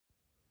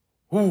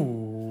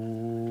Welcome,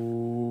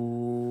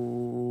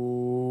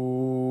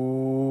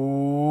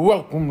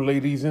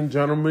 ladies and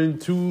gentlemen,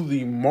 to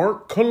the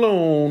Mark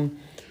Cologne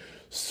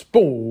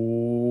Sports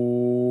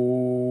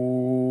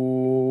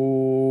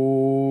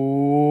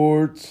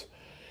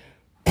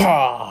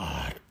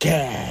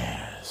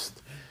Podcast.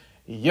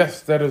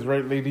 Yes, that is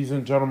right, ladies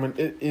and gentlemen.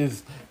 It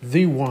is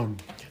the one,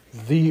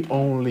 the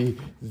only,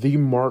 the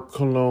Mark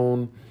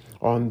Cologne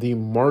on the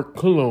Mark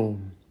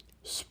Cologne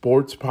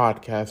Sports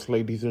Podcast,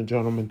 ladies and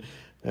gentlemen.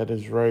 That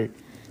is right.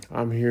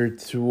 I'm here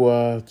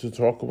to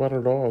talk about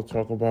it all.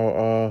 Talk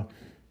about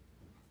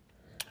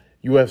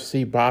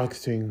UFC,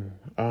 boxing,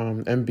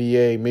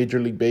 NBA, Major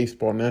League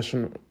Baseball,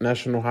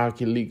 National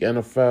Hockey League,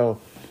 NFL,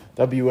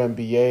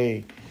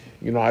 WNBA.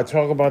 You know, I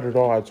talk about it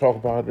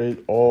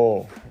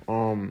all.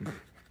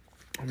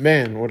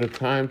 Man, what a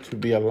time to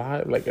be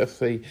alive, like I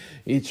say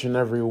each and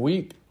every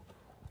week.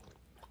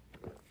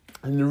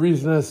 And the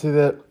reason I say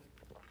that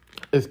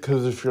is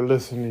because if you're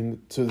listening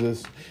to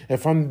this,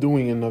 if I'm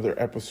doing another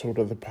episode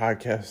of the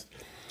podcast,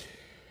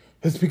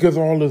 it's because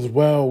all is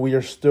well. We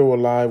are still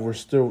alive. We're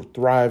still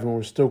thriving.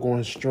 We're still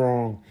going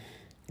strong,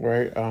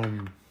 right?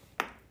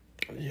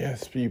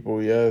 Yes,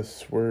 people.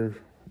 Yes, we're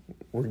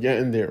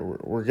getting there.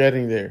 We're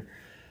getting there.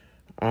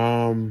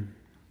 Man,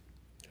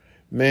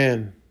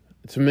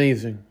 it's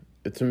amazing.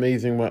 It's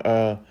amazing what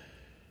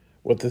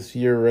this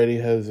year already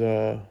has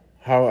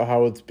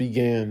how it's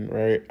began,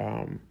 right?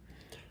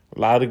 A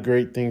lot of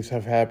great things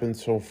have happened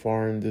so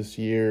far in this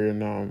year,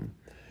 and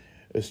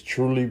it's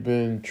truly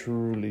been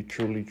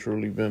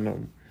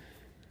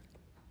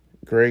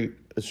great.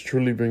 It's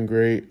truly been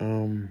great.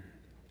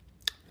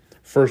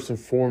 First and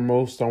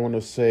foremost, I want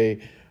to say,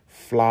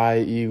 fly,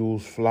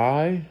 Eagles,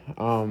 fly.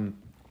 I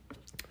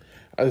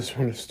just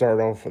want to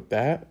start off with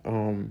that.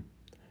 I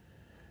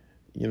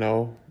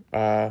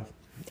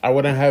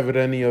wouldn't have it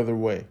any other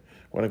way.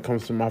 When it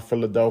comes to my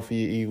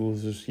Philadelphia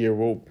Eagles this year,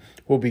 we'll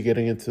be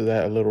getting into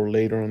that a little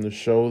later on the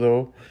show,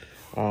 though.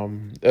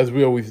 As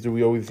we always do,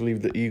 we always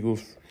leave the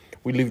Eagles.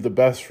 We leave the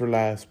best for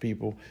last,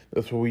 people.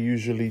 That's what we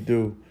usually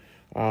do.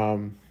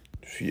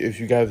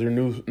 If you guys are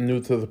new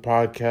to the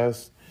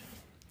podcast,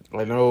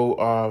 I know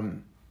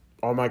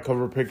all my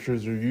cover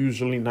pictures are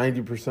usually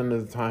 90%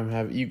 of the time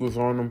have Eagles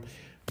on them.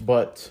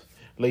 But,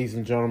 ladies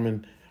and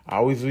gentlemen, I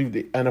always leave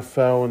the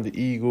NFL and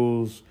the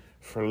Eagles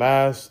for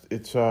last.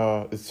 It's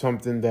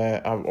something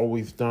that I've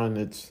always done.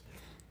 And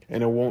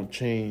it won't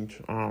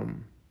change. It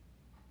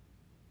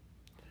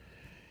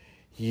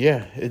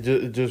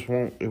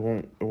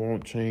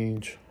won't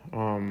change.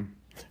 And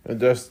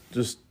that's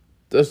just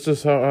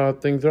how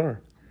things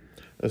are.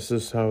 That's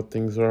just how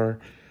things are.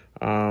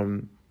 As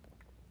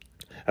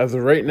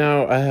of right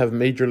now, I have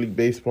Major League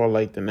Baseball,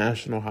 like the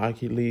National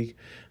Hockey League.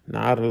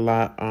 Not a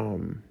lot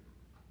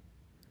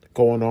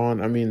going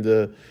on. I mean,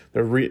 the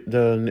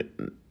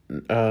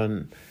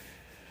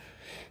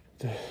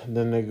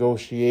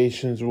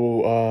negotiations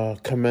will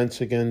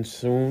commence again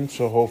soon,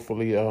 so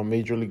hopefully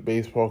Major League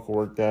Baseball can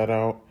work that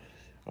out.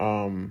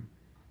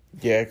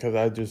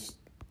 Because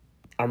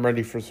I'm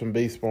ready for some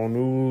baseball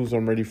news.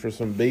 I'm ready for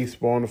some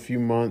baseball in a few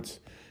months.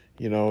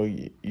 You know,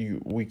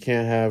 we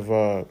can't have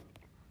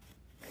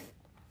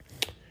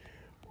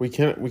we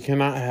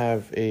cannot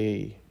have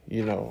a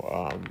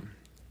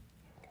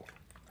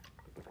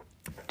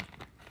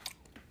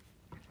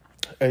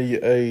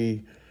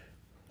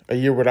a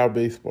year without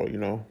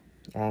baseball,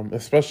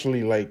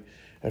 especially like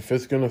if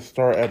it's gonna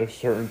start at a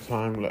certain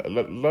time,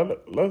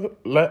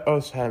 let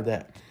us have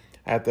that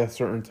at that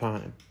certain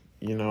time,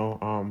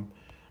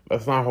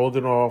 Let's not hold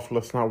it off.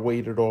 Let's not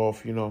wait it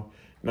off, No.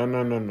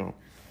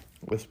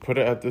 Let's put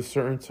it at this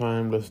certain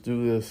time. Let's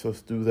do this.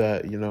 Let's do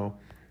that,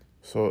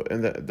 So,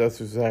 and that's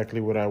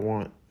exactly what I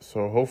want.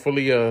 So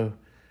hopefully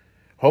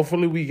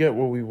we get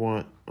what we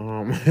want,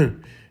 but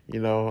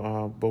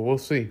we'll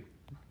see.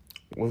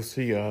 We'll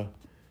see.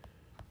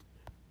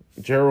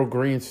 Gerald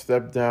Green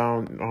stepped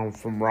down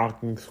from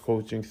Rocking's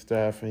coaching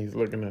staff, and he's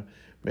looking to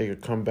make a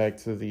comeback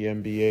to the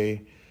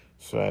NBA.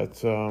 So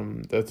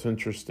that's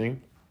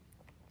interesting.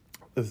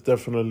 It's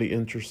definitely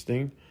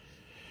interesting.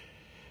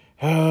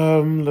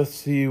 Let's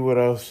see what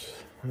else.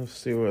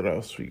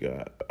 We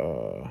got.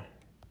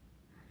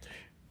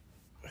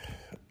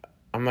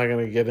 I'm not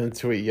gonna get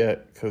into it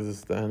yet because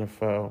it's the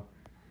NFL.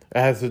 It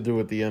has to do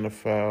with the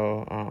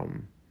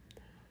NFL.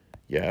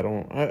 We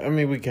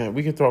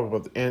can talk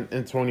about the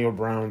Antonio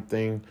Brown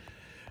thing.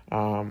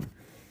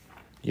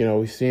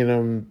 We've seen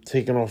him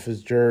taking off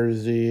his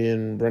jersey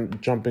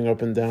and jumping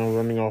up and down,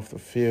 running off the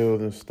field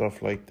and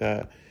stuff like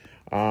that.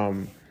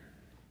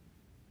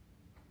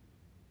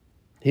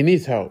 He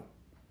needs help.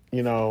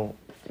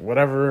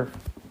 Whatever.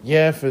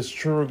 Yeah, if it's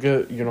true,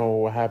 good.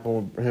 What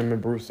happened with him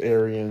and Bruce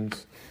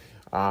Arians.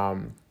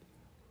 If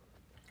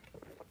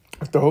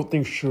the whole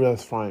thing's true,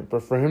 that's fine.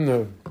 But for him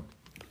to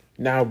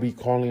now be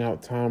calling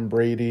out Tom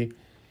Brady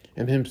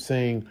and him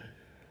saying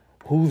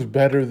who's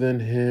better than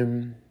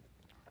him,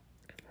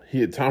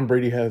 Tom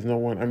Brady has no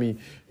one. I mean,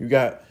 you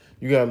got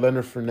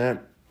Leonard Fournette,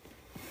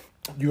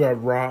 you got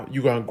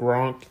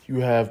Gronk,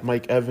 you have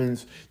Mike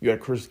Evans, you got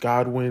Chris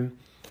Godwin,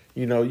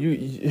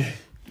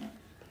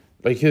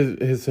 like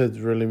his head's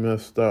really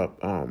messed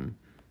up. And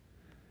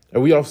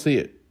we all see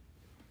it.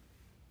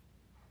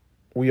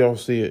 We all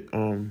see it.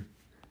 But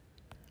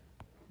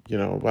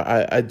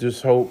I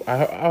just hope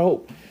I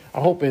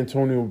hope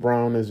Antonio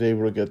Brown is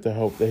able to get the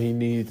help that he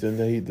needs and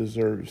that he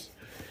deserves.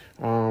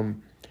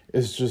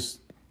 It's just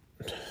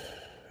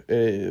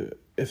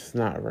it's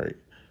not right.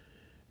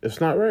 It's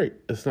not right.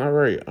 It's not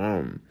right.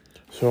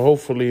 So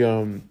hopefully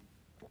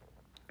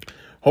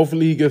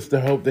he gets the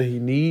help that he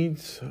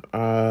needs.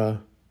 I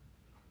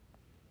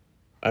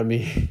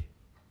mean,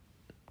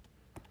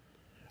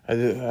 I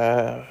just,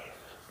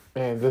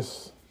 man,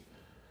 this,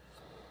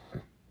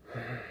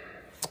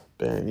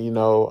 man,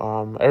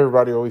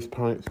 everybody always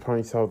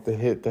points out the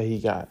hit that he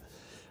got,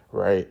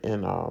 right?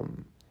 And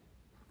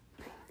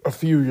a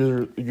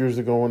few years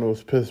ago when it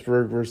was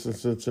Pittsburgh versus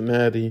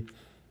Cincinnati,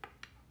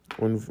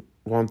 when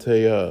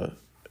Vontae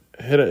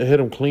hit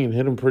him clean,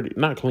 hit him pretty,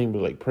 not clean,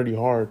 but like pretty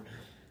hard.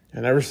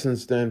 And ever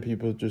since then,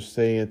 people just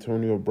say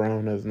Antonio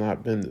Brown has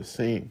not been the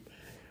same.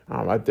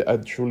 I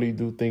truly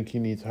do think he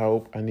needs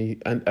help. I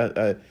think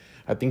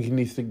he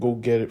needs to go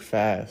get it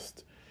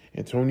fast.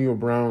 Antonio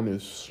Brown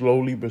is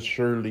slowly but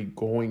surely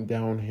going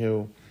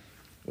downhill,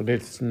 but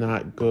it's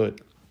not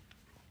good.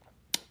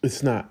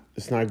 It's not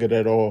good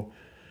at all.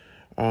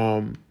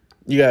 So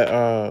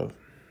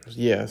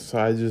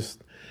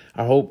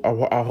I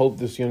hope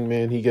this young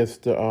man, he gets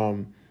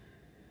the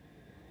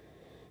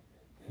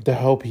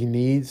help he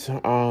needs.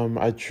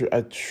 I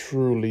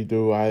truly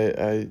do.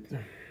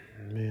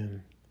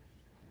 Man,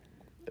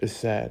 it's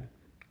sad.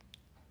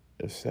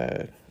 It's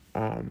sad.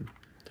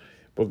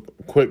 But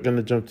quick,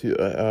 gonna jump to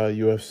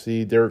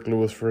UFC. Derek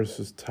Lewis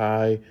versus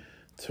Tai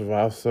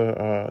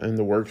Tuivasa in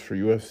the works for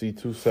UFC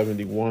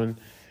 271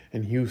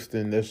 in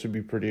Houston. That should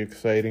be pretty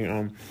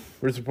exciting.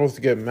 We're supposed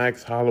to get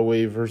Max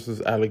Holloway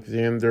versus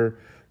Alexander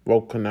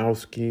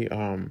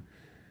Volkanovski.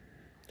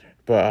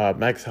 But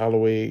Max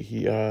Holloway,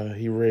 he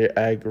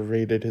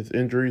aggravated his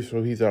injury,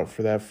 so he's out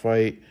for that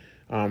fight.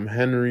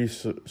 Henry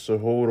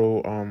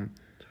Cejudo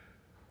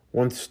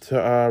wants to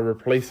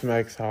replace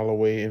Max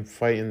Holloway and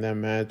fight in that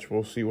match.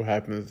 We'll see what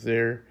happens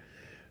there.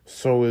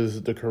 So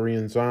is the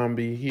Korean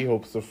Zombie. He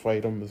hopes to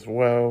fight him as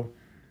well.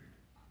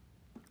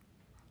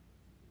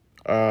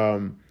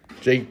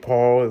 Jake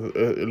Paul,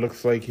 it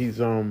looks like he's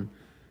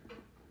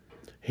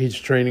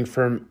training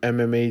for an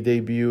MMA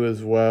debut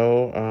as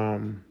well.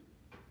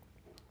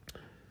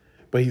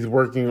 But he's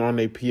working on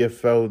a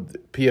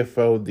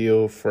PFL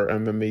deal for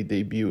MMA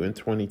debut in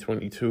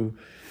 2022.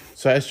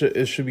 So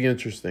it should be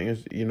interesting.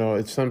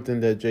 It's something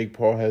that Jake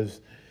Paul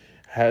has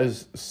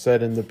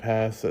said in the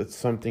past. It's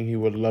something he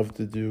would love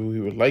to do.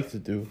 He would like to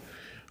do.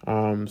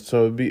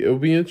 So it'll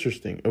be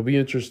interesting. It'll be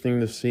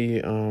interesting to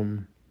see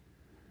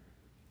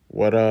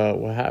what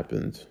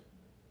happens.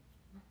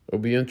 It'll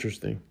be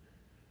interesting.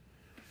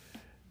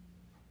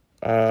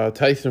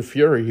 Tyson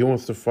Fury, he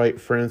wants to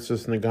fight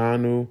Francis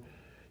Ngannou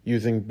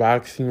using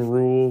boxing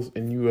rules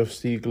and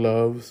UFC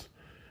gloves.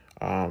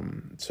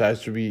 So that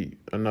should be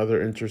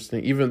another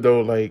interesting, even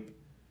though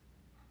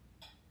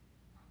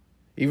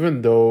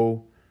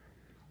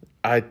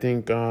I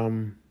think, I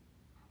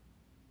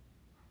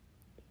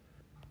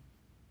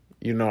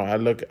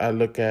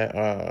look at,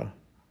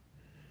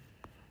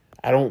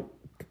 I don't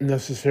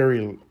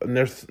necessarily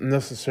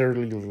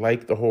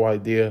like the whole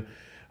idea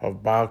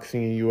of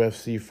boxing and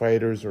UFC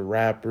fighters or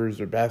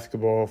rappers or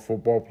basketball,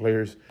 football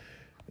players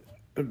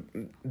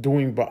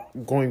doing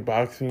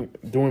boxing.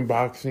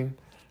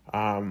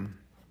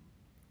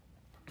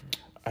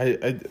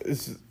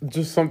 It's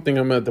just something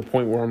I'm at the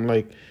point where I'm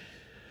like,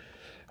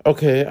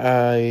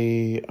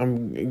 okay,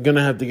 I'm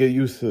gonna have to get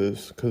used to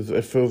this because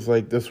it feels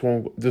like this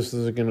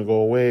isn't gonna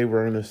go away.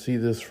 We're gonna see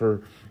this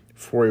for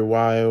a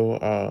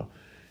while,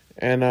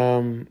 and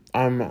I'm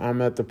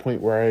at the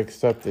point where I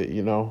accept it.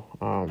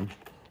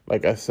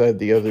 Like I said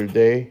the other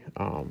day,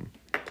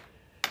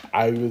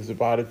 I was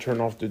about to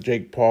turn off the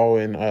Jake Paul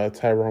and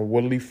Tyron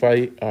Woodley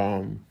fight,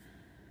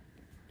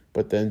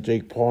 but then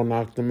Jake Paul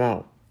knocked him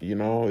out.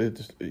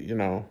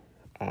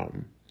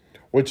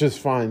 Which is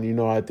fine.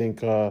 I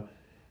think I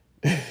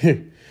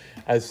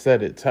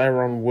said it.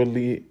 Tyron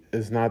Woodley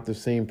is not the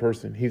same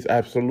person. He's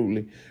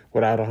absolutely,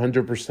 without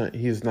 100%,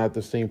 he's not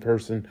the same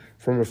person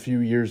from a few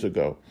years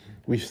ago.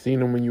 We've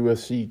seen him in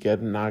USC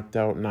get knocked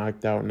out.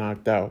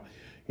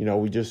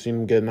 We just seen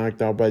him get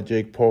knocked out by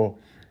Jake Paul.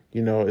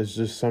 It's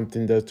just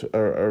something that's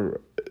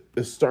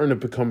it's starting to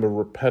become a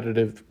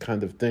repetitive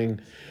kind of thing.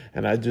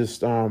 And I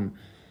just, I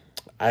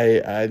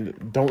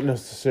don't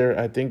necessarily,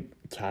 I think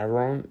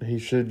Tyron, he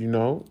should,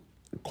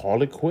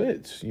 call it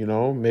quits,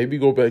 maybe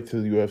go back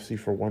to the UFC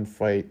for one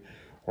fight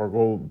or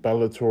go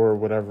Bellator or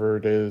whatever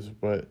it is.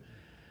 But,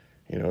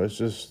 it's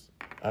just,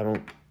 I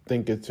don't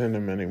think it's in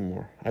him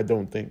anymore. I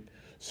don't think.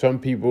 Some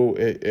people,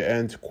 it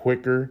ends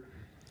quicker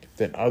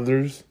than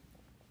others.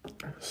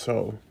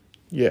 So,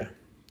 yeah.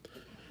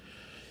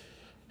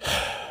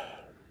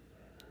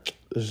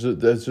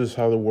 That's just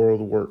how the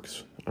world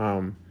works.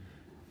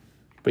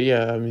 But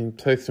yeah, I mean,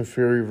 Tyson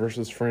Fury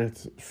versus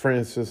Francis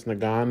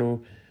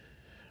Ngannou.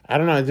 I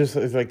don't know. It's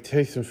like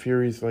Tyson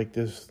Fury's like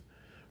this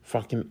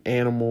fucking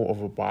animal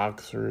of a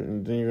boxer,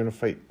 and then you're gonna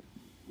fight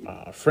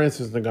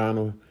Francis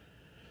Ngannou.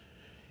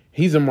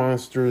 He's a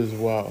monster as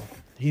well.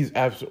 He's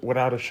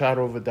without a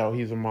shadow of a doubt,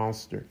 he's a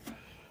monster,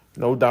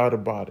 no doubt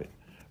about it.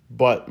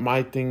 But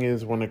my thing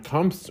is, when it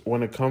comes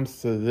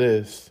to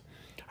this,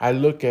 I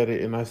look at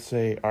it and I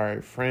say, all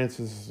right,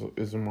 Francis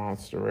is a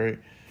monster, right?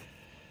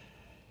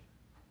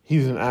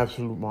 He's an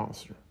absolute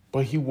monster,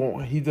 but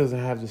he doesn't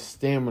have the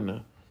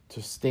stamina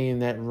to stay in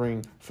that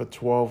ring for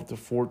 12 to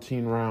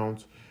 14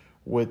 rounds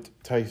with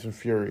Tyson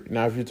Fury.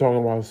 Now, if you're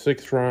talking about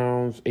 6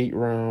 rounds, 8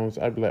 rounds,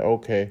 I'd be like,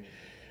 okay,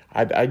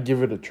 I'd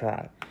give it a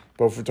try.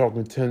 But if we're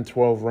talking 10,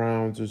 12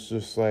 rounds, it's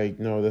just like,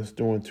 no, that's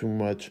doing too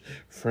much.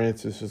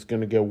 Francis is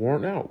going to get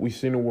worn out. We've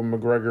seen it with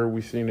McGregor.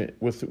 We've seen it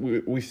with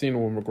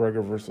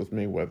McGregor versus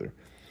Mayweather.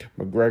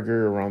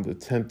 McGregor, around the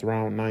 10th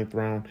round, 9th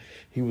round,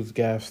 he was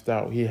gassed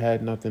out. He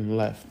had nothing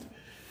left,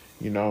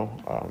 you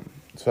know.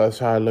 So that's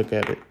how I look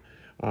at it.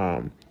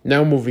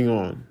 Now moving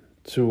on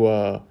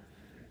to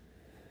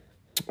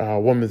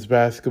women's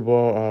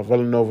basketball.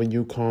 Villanova and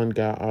UConn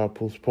got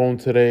postponed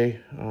today.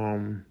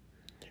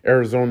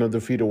 Arizona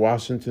defeated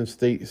Washington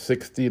State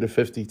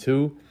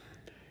 60-52.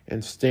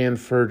 And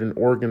Stanford and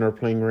Oregon are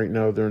playing right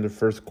now. They're in the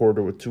first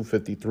quarter with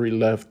 2:53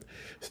 left.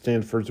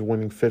 Stanford's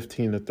winning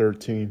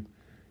 15-13.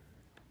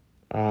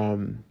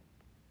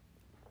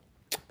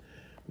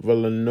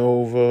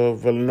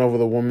 Villanova,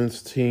 the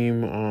women's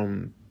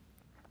team,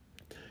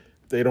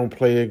 they don't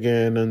play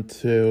again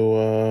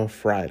until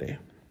Friday.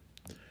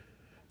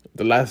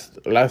 The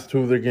last two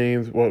of their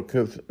games, well,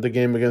 because the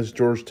game against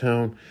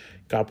Georgetown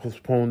got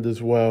postponed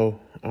as well.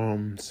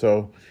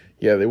 So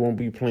yeah, they won't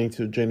be playing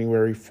till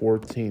January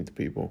 14th,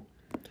 people.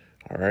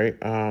 All right.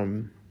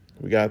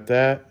 We got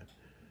that.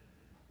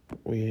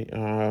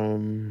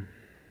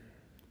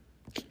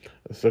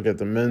 Let's look at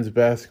the men's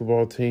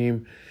basketball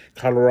team.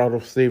 Colorado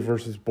State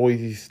versus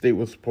Boise State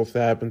was supposed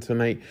to happen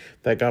tonight.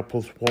 That got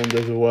postponed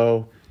as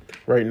well.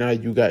 Right now,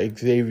 you got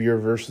Xavier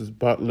versus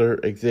Butler.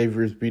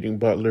 Xavier's beating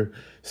Butler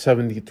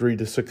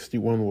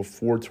 73-61 with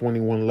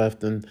 4:21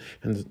 left in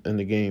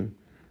the game.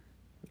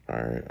 All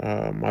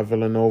right, my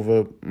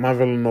Villanova,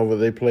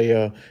 they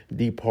play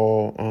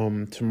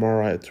DePaul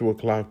tomorrow at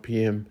 2:00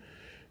 p.m.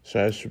 So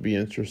that should be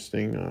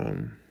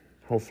interesting.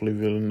 Hopefully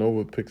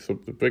Villanova picks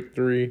up the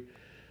victory.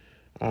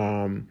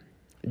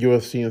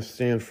 USC and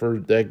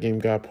Stanford, that game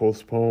got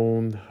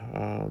postponed.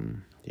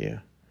 Yeah.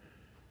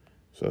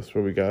 So that's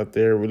what we got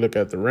there. We look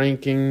at the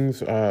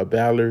rankings.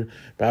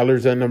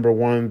 Ballard's at number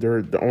 1.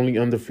 They're the only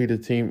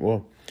undefeated team.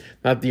 Well,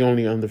 not the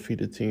only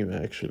undefeated team,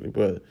 actually,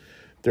 but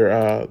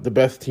they're the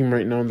best team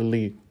right now in the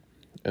league.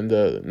 In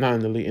the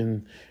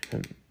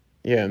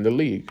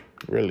league,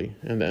 really,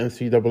 in the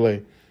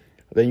NCAA.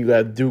 Then you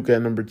got Duke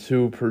at number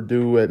 2,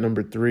 Purdue at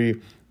number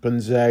 3,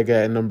 Gonzaga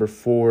at number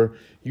 4,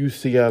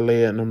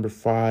 UCLA at number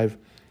 5,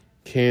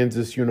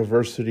 Kansas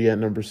University at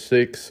number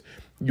 6,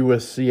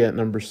 USC at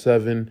number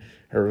 7,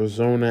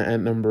 Arizona at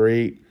number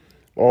 8,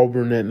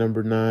 Auburn at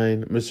number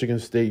 9, Michigan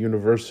State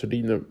University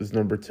is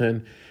number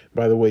 10.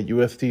 By the way,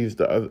 USC is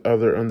the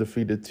other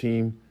undefeated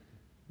team.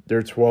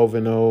 They're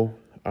 12-0.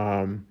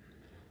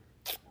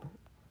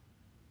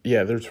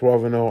 They're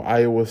 12-0.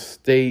 Iowa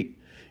State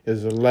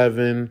is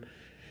 11.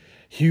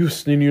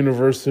 Houston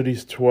University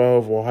is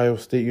 12. Ohio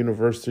State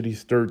University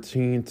is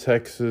 13.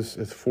 Texas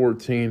is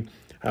 14.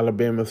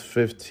 Alabama is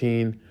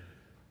 15.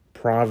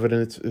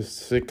 Providence is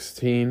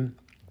 16.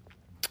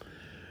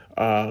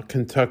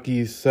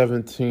 Kentucky's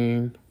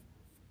 17,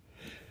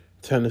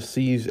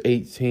 Tennessee's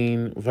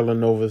 18,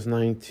 Villanova's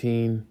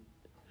 19,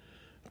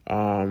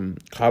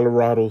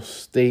 Colorado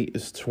State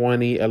is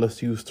 20,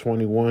 LSU's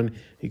 21,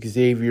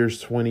 Xavier's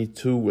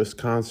 22,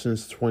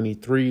 Wisconsin's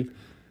 23,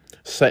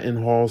 Seton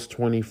Hall's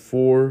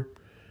 24,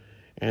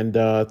 and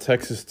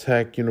Texas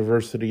Tech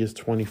University is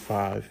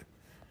 25.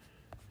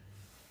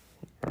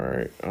 All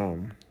right,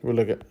 we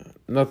look at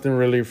nothing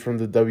really from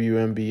the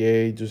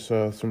WNBA, just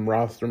some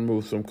roster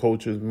moves, some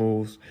coaches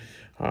moves.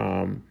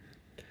 The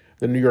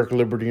New York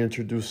Liberty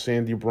introduced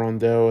Sandy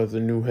Brondell as the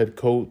new head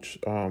coach.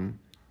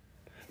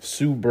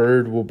 Sue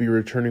Bird will be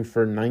returning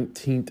for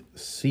 19th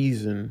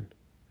season.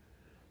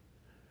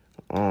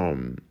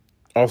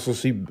 Also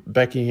see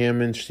Becky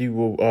Hammond, she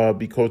will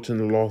be coaching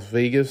the Las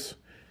Vegas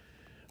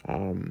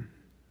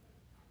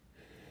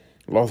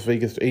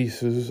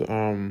Aces.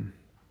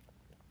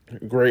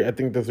 Great. I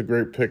think that's a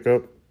great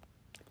pickup.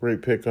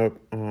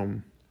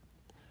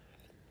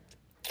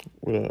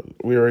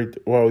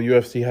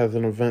 UFC has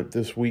an event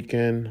this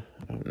weekend.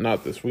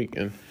 Not this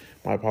weekend.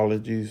 My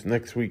apologies.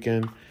 Next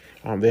weekend,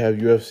 they have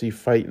UFC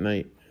Fight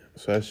Night,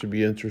 so that should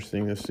be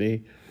interesting to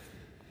see.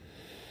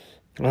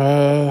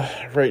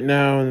 Right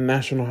now in the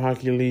National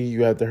Hockey League,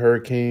 you have the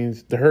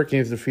Hurricanes. The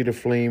Hurricanes defeated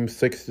Flames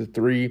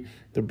 6-3.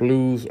 The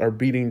Blues are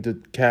beating the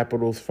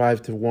Capitals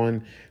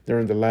 5-1. They're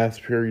in the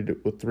last period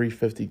with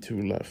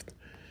 3:52 left.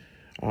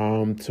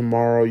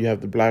 Tomorrow you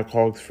have the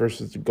Blackhawks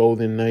versus the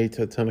Golden Knights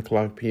at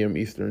 10:00 p.m.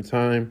 Eastern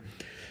Time.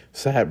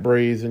 Sat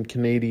Braves and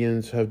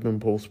Canadians have been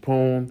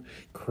postponed.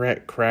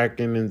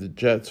 Kraken and the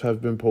Jets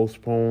have been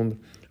postponed.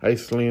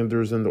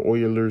 Icelanders and the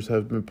Oilers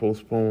have been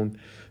postponed.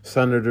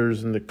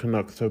 Senators and the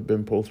Canucks have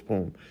been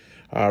postponed.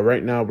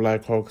 Right now,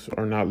 Blackhawks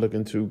are not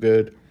looking too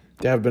good.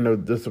 They have been a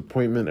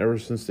disappointment ever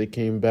since they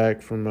came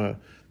back from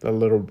that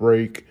little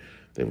break.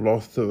 They've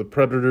lost to the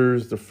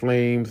Predators, the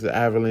Flames, the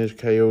Avalanche,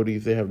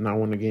 Coyotes. They have not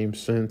won a game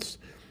since.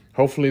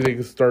 Hopefully, they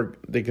can start.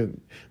 They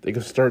can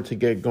start to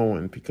get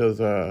going because,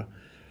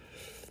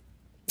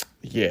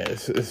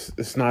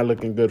 it's not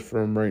looking good for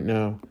them right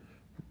now.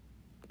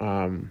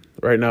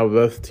 Right now,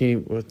 the best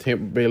team with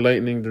Tampa Bay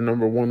Lightning. They're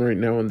number one right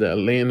now in the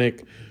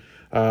Atlantic.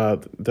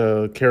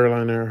 The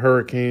Carolina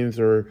Hurricanes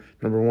are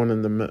number one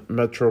in the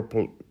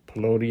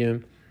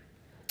Metropolitan.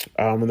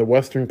 In the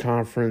Western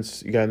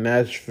Conference, you got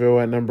Nashville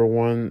at number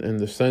one in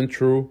the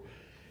Central.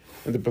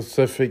 In the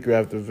Pacific, you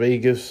have the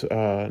Vegas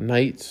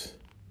Knights.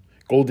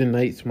 Golden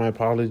Knights, my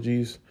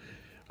apologies.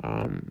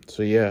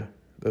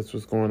 That's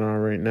what's going on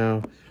right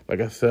now.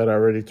 Like I said, I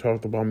already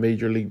talked about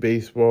Major League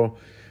Baseball.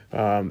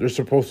 They're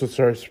supposed to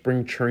start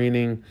spring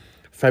training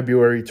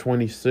February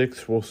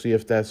 26th. We'll see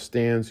if that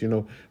stands,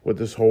 with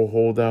this whole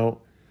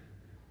holdout.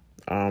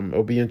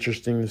 It'll be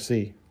interesting to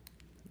see.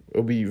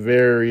 It'll be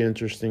very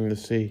interesting to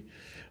see.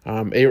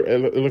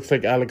 It looks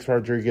like Alex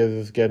Rodriguez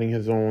is getting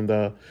his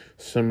own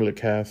similar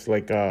cast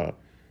like the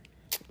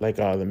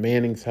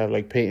Mannings have,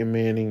 like Peyton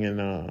Manning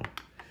and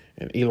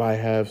Eli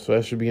have. So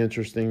that should be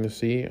interesting to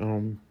see.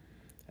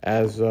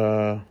 As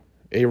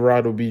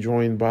A-Rod will be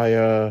joined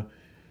by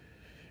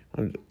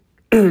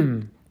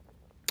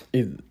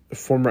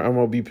former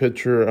MLB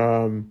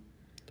pitcher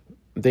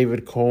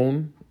David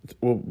Cone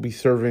will be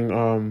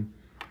serving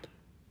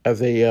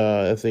as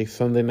a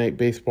Sunday Night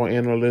Baseball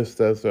analyst,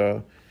 as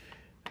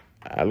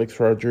Alex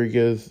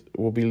Rodriguez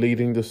will be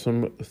leading the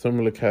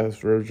similar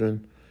cast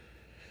version.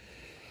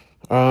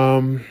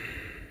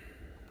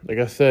 Like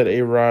I said,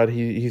 A-Rod,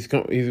 he's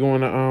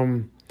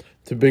going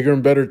to bigger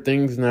and better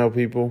things now,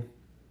 people.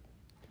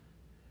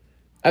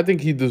 I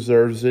think he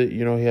deserves it. He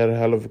had a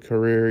hell of a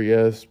career.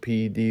 Yes,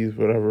 PEDs,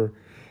 whatever,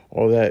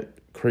 all that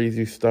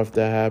crazy stuff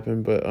that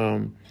happened. But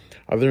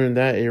other than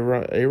that,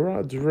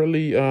 A-Rod's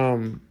really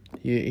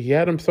he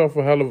had himself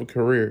a hell of a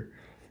career.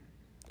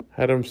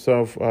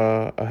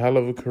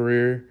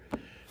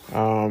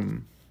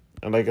 And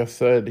like I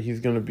said, he's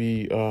going to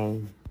be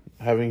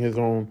having his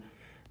own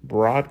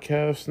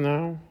broadcast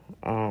now.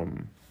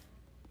 I'm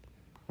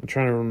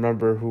trying to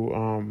remember who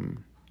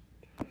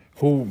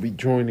will be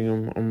joining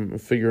him. I'm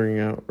figuring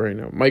out right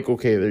now. Michael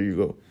K. There you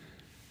go.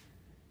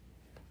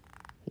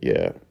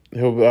 Yeah,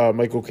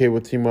 Michael K.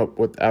 will team up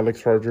with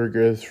Alex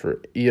Rodriguez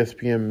for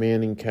ESPN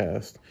Manning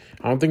Cast.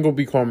 I don't think it'll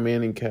be called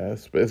Manning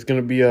Cast, but it's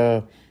gonna be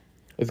that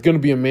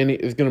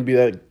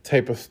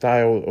type of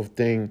style of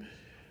thing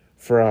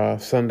for a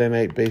Sunday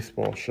Night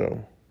Baseball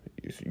show.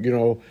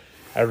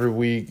 Every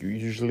week you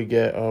usually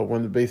get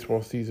when the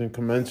baseball season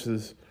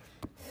commences,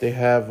 they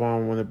have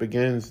when it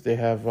begins, they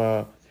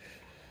have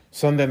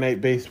Sunday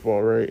Night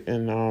Baseball, right?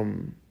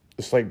 And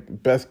it's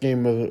like best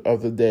game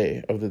of the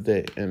day,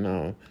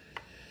 and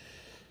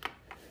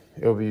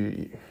it'll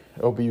be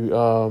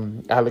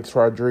Alex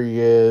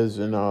Rodriguez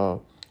and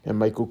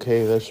Michael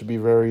K. That should be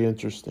very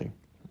interesting.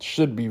 It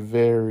should be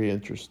very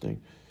interesting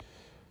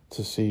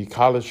to see.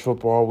 College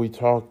football, we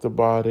talked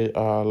about it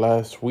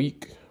last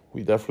week.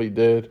 We definitely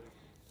did.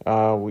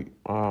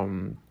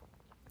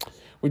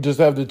 We just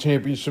have the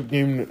championship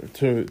game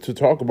to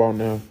talk about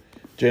now.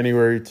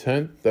 January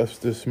 10th, that's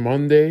this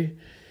Monday,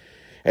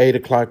 8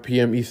 o'clock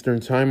p.m.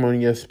 Eastern Time on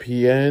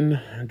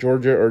ESPN.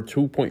 Georgia are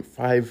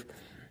 2.5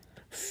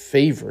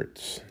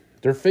 favorites.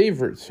 They're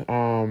favorites.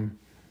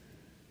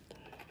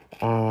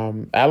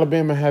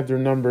 Alabama had their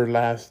number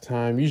last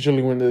time.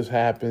 Usually when this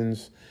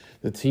happens,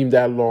 the team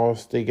that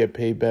lost, they get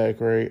paid back,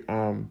 right?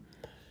 I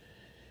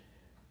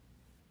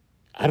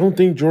don't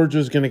think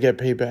Georgia's going to get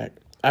paid back.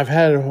 I've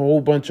had the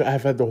whole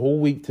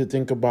week to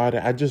think about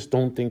it. I just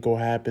don't think it'll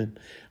happen.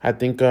 I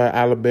think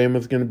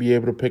Alabama's going to be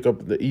able to pick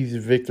up the easy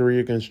victory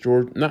against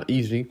Georgia. Not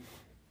easy.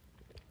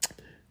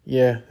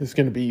 Yeah, it's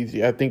going to be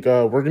easy. I think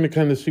we're going to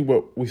kind of see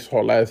what we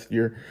saw last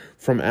year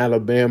from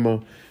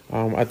Alabama.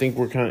 I think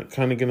we're kind of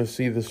going to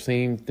see the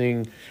same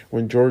thing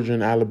when Georgia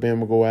and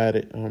Alabama go at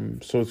it.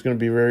 So it's going to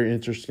be very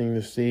interesting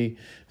to see.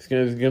 It's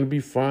going to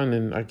be fun,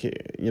 and I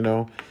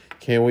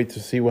can't wait to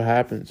see what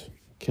happens.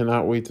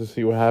 Cannot wait to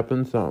see what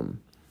happens.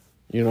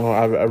 I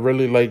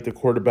really like the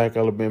quarterback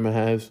Alabama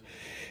has,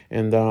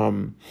 and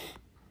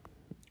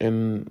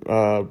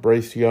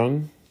Bryce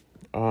Young.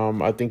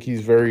 I think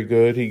he's very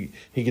good. He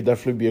could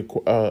definitely be a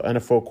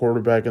NFL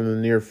quarterback in the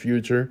near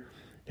future.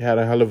 He had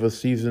a hell of a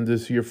season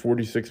this year,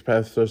 46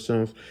 pass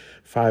touchdowns,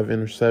 5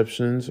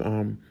 interceptions.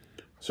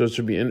 So it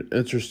should be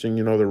interesting.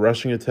 The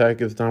rushing attack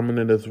is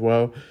dominant as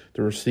well.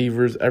 The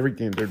receivers,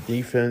 everything, their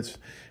defense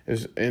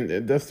is,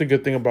 and that's the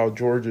good thing about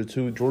Georgia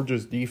too.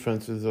 Georgia's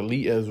defense is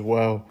elite as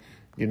well.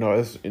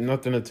 It's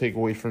nothing to take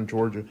away from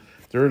Georgia.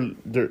 Their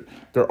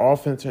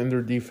offense and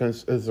their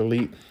defense is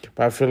elite.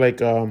 But I feel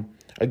like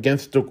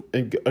against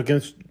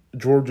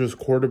Georgia's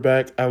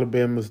quarterback,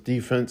 Alabama's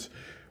defense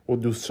will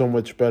do so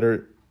much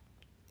better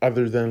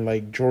other than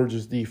like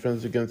Georgia's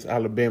defense against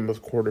Alabama's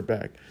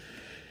quarterback.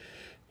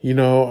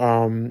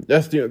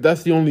 That's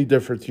the only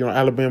difference.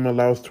 Alabama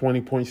allows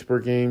 20 points per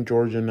game,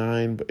 Georgia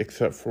 9, but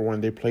except for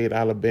when they played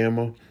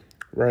Alabama,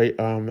 right?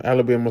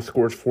 Alabama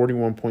scores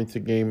 41 points a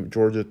game,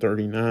 Georgia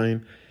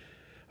 39.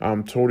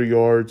 Total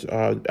yards,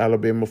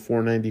 Alabama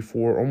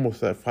 494,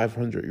 almost at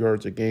 500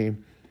 yards a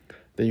game.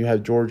 Then you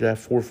have Georgia at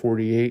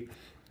 448.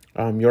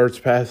 Yards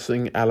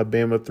passing,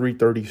 Alabama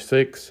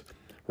 336,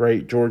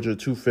 right? Georgia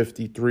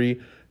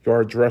 253.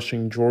 Yards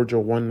rushing, Georgia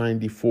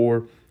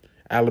 194,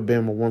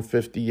 Alabama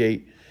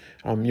 158.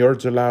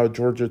 Yards allowed,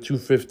 Georgia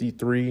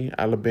 253,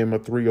 Alabama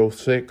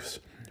 306.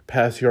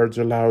 Pass yards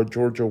allowed,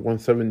 Georgia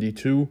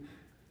 172.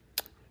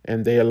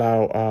 And they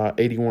allow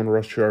 81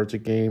 rush yards a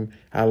game.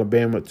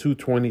 Alabama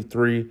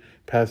 223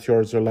 pass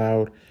yards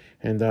allowed,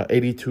 and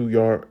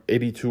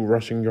 82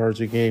 rushing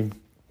yards a game.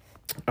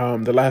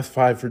 The last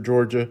five for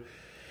Georgia,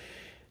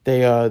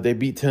 they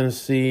beat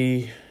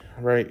Tennessee,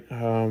 right?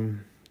 Hold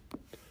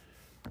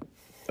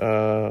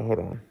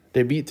on.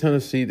 They beat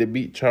Tennessee. They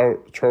beat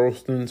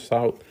Charleston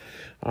South.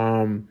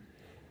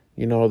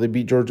 They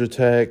beat Georgia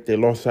Tech. They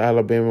lost to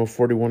Alabama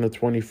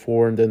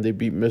 41-24, and then they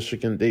beat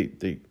Michigan.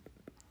 They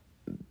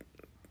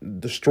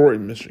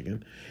destroyed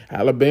Michigan.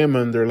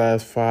 Alabama in their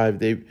last five,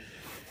 they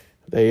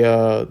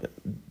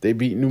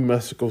beat New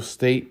Mexico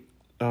State.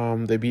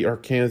 They beat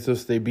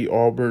Arkansas. They beat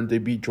Auburn. They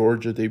beat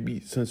Georgia. They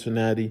beat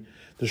Cincinnati.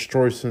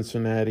 Destroyed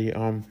Cincinnati.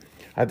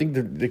 I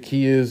think the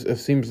key is, it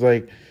seems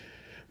like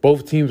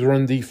both teams'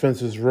 run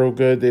defense is real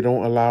good. They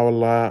don't allow a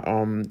lot.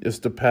 It's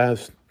the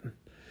pass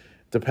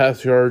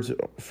yards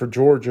for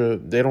Georgia.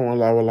 They don't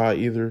allow a lot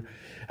either.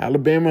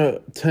 Alabama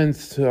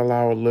tends to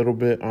allow a little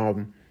bit.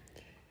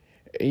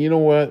 You know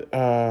what?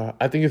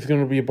 I think it's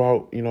going to be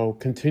about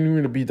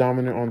continuing to be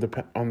dominant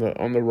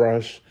on the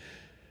rush.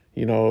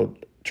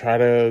 Try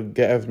to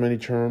get as many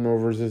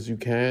turnovers as you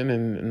can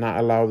and not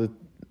allow the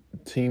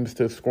teams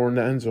to score in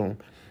the end zone.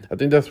 I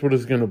think that's what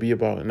it's going to be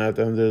about. And at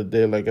the end of the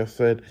day, like I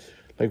said,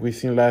 like we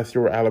seen last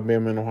year with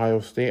Alabama and Ohio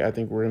State, I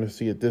think we're going to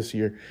see it this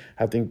year.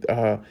 I think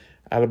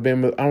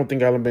Alabama. I don't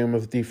think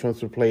Alabama's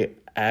defense will play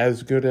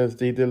as good as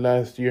they did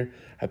last year.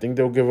 I think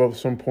they'll give up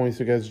some points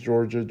against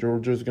Georgia.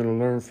 Georgia's going to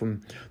learn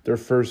from their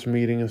first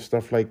meeting and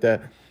stuff like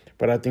that.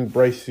 But I think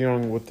Bryce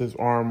Young, with his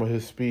arm, with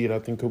his speed, I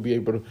think he'll be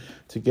able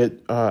to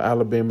get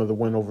Alabama the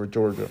win over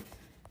Georgia.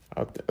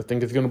 I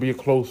think it's going to be a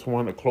closer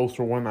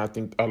one. I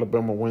think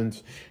Alabama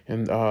wins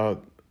in 2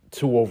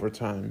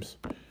 overtimes.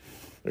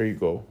 There you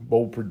go.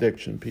 Bold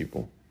prediction,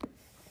 people.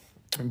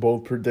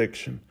 Bold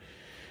prediction.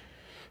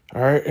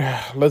 All right,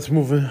 let's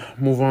move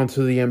on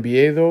to the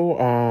NBA, though.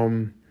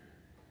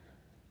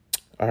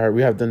 All right,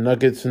 we have the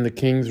Nuggets and the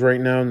Kings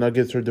right now.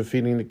 Nuggets are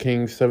defeating the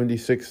Kings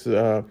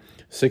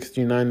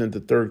 76-69 in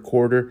the third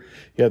quarter.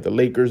 You have the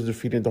Lakers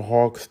defeating the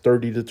Hawks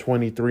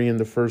 30-23 in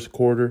the first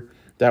quarter.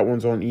 That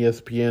one's on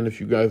ESPN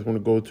if you guys want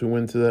to go tune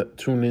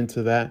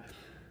into that.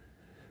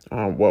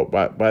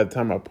 By the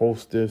time I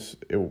post this,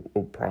 it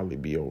will probably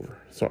be over.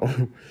 So,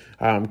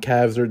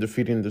 Cavs are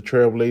defeating the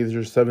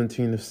Trailblazers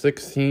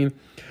 17-16.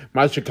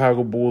 My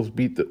Chicago Bulls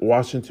beat the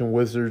Washington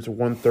Wizards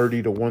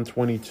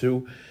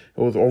 130-122. It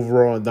was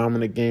overall a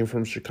dominant game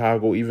from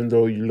Chicago, even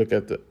though you look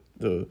at the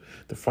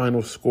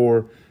final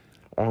score.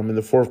 In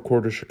the fourth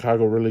quarter,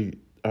 Chicago really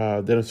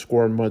didn't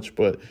score much,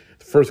 but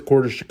the first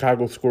quarter,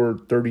 Chicago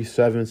scored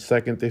 37.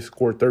 Second, they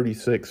scored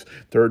 36.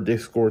 Third, they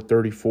scored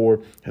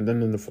 34. And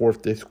then in the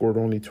fourth, they scored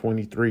only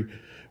 23.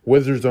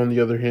 Wizards, on the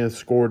other hand,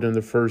 scored in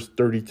the first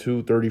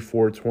 32,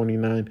 34,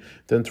 29,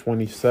 then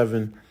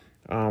 27.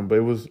 But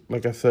it was,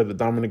 like I said, a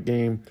dominant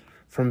game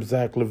from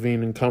Zach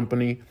LaVine and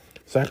company.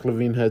 Zach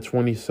LaVine had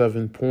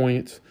 27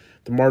 points.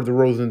 DeMar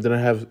DeRozan didn't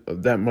have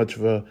that much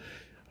of a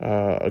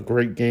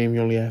great game. He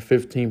only had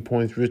 15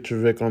 points.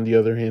 Mitrovic, on the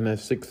other hand, had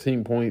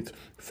 16 points,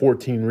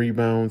 14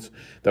 rebounds.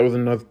 That was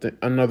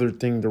another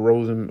thing.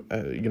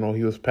 DeRozan,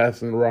 he was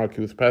passing the rock.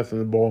 He was passing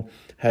the ball,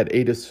 had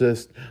 8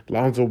 assists.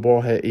 Lonzo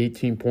Ball had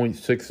 18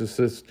 points, 6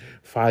 assists,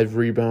 5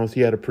 rebounds.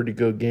 He had a pretty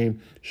good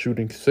game,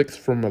 shooting 6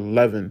 for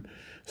 11,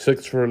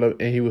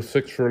 and he was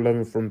 6 for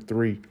 11 from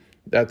 3.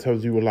 That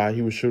tells you a lot.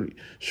 He was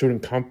shooting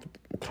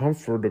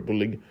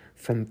comfortably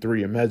from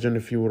 3. Imagine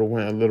if he would have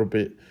went a little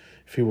bit,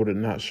 if he would have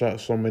not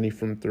shot so many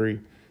from 3.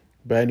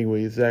 But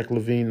anyway, Zach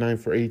LaVine, 9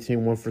 for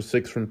 18, 1 for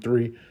 6 from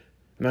 3,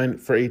 9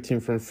 for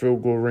 18 from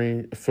field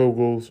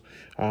goals.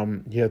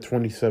 He had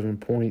 27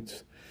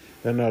 points.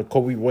 Then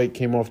Kobe White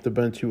came off the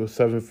bench. He was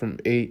 7 from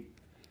 8.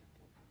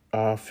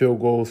 Field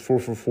goals, 4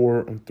 for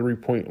 4 on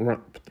three-point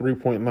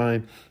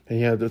line, and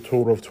he had a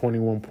total of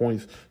 21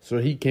 points. So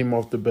he came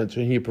off the bench,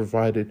 and he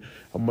provided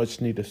a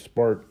much-needed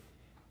spark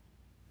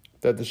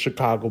that the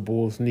Chicago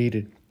Bulls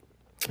needed.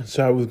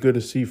 So it was good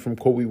to see from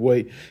Kobe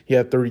White. He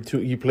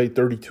played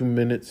 32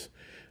 minutes.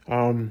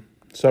 So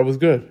it was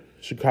good.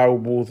 Chicago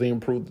Bulls, they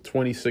improved to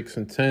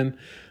 26-10,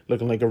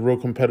 looking like a real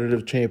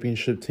competitive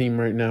championship team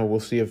right now. We'll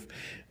see if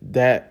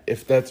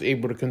that's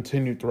able to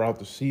continue throughout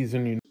the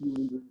season.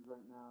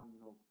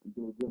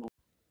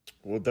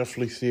 we'll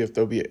definitely see if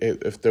they'll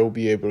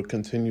be able to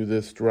continue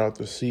this throughout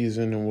the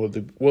season, and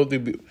will they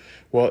be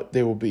what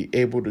they will be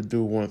able to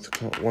do once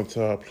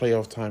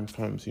playoff time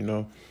comes.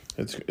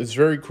 It's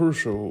very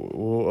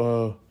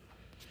crucial.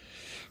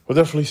 We'll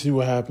definitely see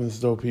what happens,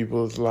 though,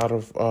 people. There's a lot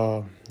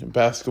of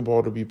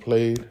basketball to be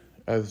played,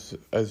 as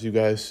you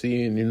guys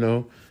see,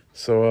 and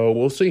so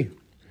we'll see.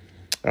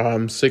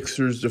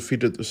 Sixers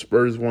defeated the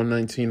Spurs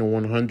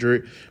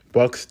 119-100.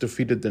 Bucks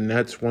defeated the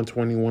Nets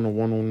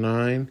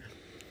 121-109.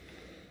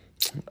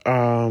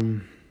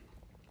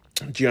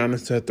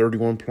 Giannis had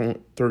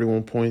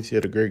 31 points. He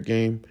had a great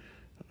game.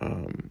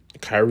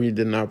 Kyrie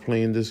did not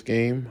play in this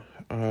game.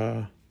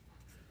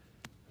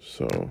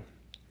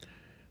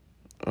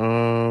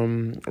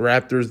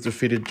 Raptors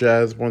defeated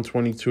Jazz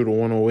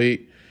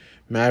 122-108.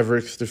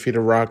 Mavericks defeated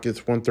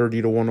Rockets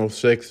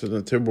 130-106, and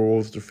the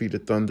Timberwolves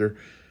defeated Thunder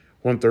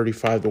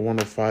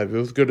 135-105. It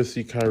was good to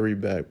see Kyrie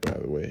back, by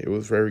the way. It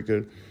was very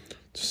good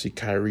to see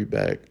Kyrie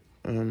back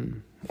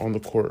on the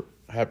court.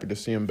 Happy to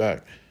see him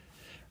back.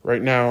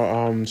 Right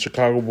now,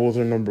 Chicago Bulls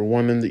are number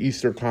 1 in the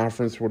Eastern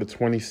Conference with a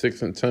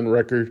 26-10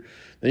 record.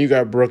 Then you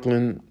got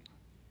Brooklyn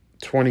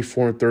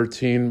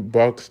 24-13,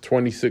 Bucks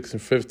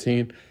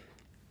 26-15,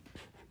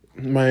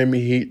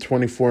 Miami Heat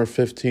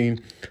 24-15,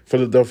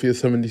 Philadelphia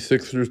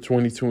 76ers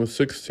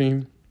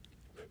 22-16,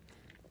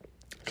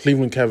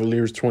 Cleveland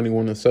Cavaliers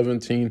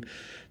 21-17,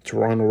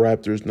 Toronto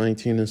Raptors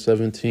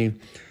 19-17,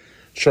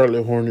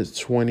 Charlotte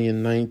Hornets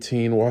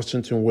 20-19,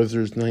 Washington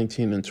Wizards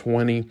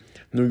 19-20,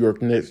 New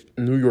York Knicks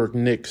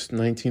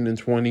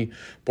 19-20,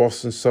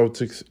 Boston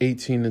Celtics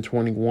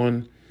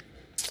 18-21,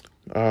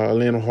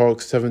 Atlanta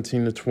Hawks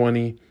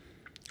 17-20,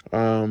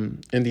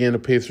 Indiana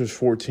Pacers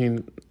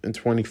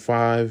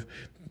 14-25,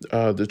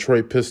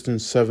 Detroit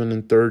Pistons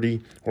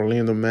 7-30,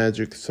 Orlando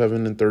Magic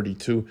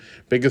 7-32.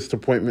 Biggest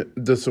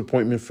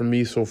disappointment for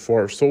me so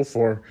far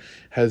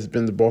has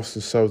been the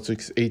Boston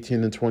Celtics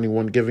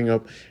 18-21, giving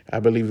up, I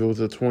believe it was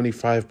a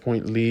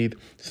 25-point lead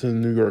to the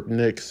New York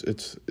Knicks.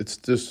 It's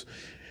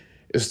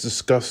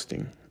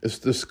disgusting. It's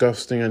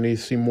disgusting. I need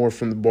to see more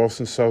from the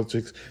Boston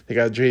Celtics. They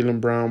got Jaylen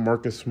Brown,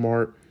 Marcus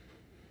Smart.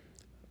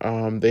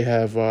 They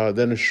have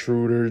Dennis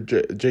Schroeder,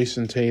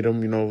 Jason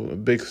Tatum.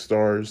 Big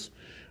stars.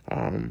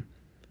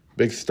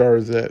 Big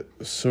stars that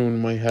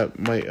soon might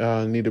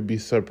need to be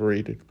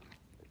separated.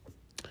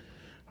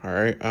 All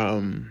right.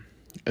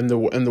 In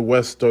the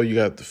West, though, you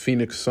got the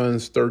Phoenix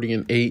Suns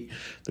 30-8,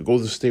 the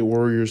Golden State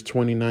Warriors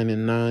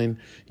 29-9,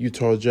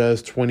 Utah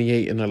Jazz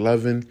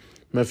 28-11,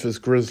 Memphis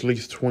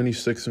Grizzlies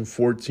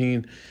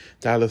 26-14,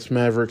 Dallas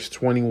Mavericks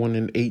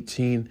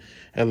 21-18,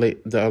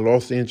 the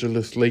Los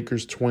Angeles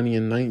Lakers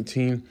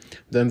 20-19,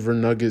 Denver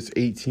Nuggets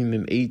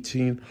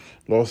 18-18,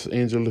 Los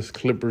Angeles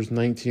Clippers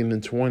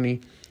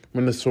 19-20,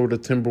 Minnesota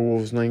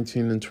Timberwolves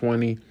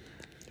 19-20,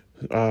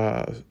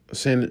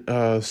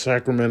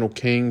 Sacramento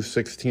Kings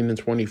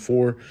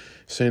 16-24,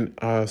 San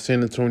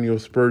Antonio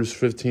Spurs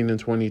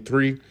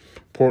 15-23,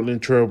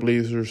 Portland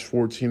Trailblazers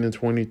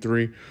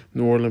 14-23,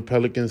 New Orleans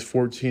Pelicans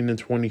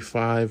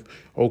 14-25,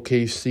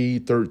 OKC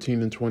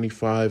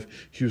 13-25,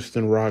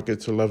 Houston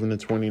Rockets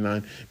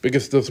 11-29.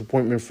 Biggest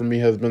disappointment for me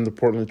has been the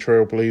Portland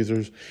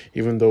Trailblazers.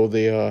 Even though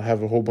they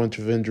have a whole bunch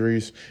of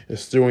injuries, it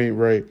still ain't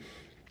right.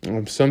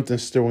 Something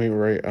still ain't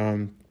right.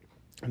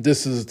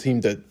 This is a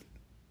team that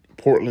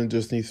Portland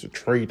just needs to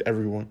trade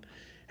everyone,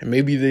 and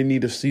maybe they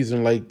need a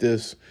season like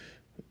this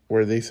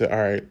where they say, all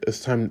right,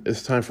 it's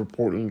time for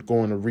Portland to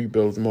go in a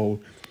rebuild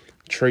mode.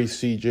 Trade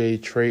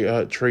CJ,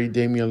 trade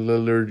Damian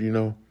Lillard,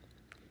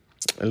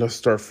 and let's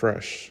start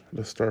fresh.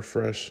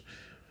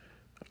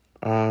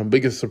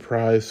 Biggest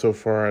surprise so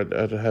far,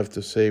 I'd have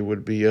to say,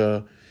 would be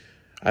I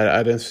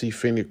didn't see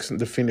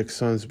the Phoenix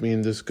Suns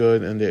being this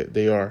good, and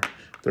they are.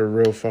 They're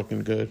real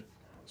fucking good.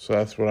 So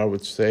that's what I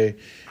would say.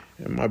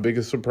 And my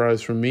biggest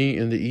surprise for me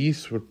in the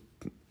East would,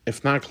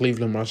 if not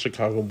Cleveland, my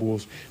Chicago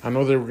Bulls. I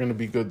know they were going to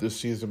be good this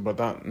season, but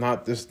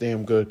not this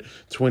damn good.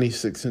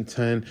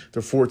 26-10.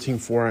 They're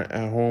 14-4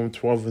 at home,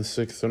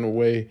 12-6 on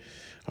away.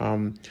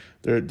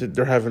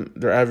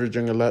 They're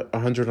averaging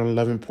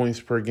 111 points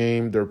per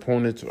game. Their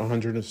opponents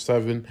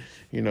 107.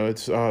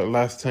 It's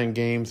last 10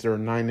 games they're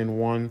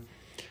 9-1.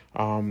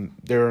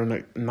 They're in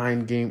a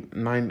nine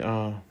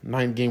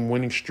game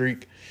winning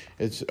streak.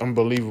 It's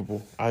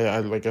unbelievable. I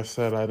like I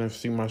said, I didn't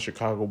see my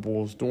Chicago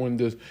Bulls doing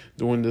this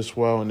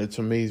well, and it's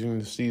amazing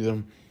to see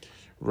them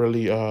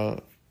really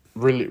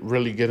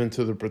get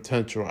into the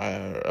potential.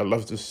 I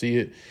love to see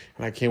it,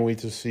 and I can't wait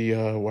to see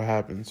what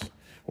happens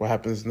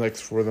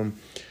next for them.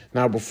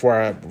 Now,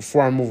 before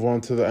I move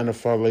on to the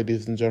NFL,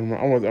 ladies and gentlemen,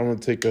 I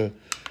want to take a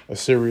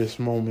serious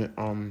moment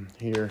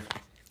here.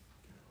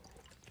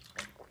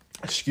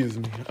 Excuse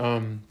me.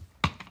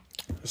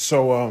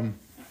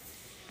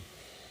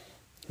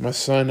 My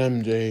son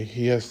MJ,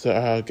 he has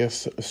to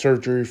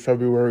surgery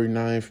February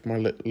 9th, my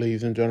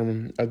ladies and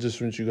gentlemen. I just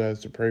want you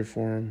guys to pray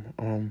for him.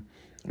 I'm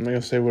not going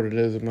to say what it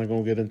is. I'm not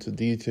going to get into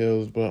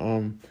details, but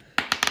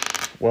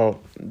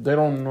they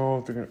don't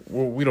know if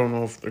we don't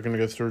know if they're going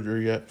to get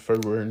surgery yet,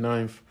 February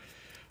 9th.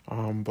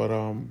 But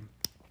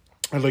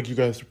I'd like you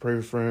guys to pray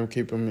for him.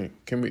 Keep him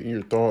in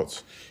your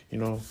thoughts.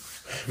 You've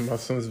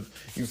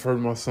heard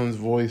my son's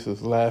voice,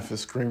 his laugh, his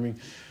screaming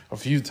a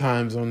few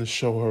times on the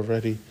show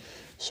already.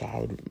 So I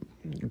would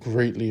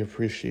greatly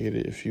appreciate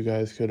it if you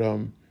guys could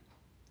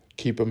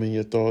keep him in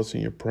your thoughts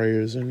and your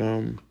prayers.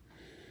 And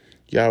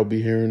y'all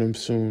be hearing him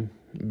soon.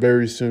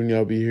 Very soon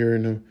y'all be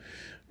hearing him.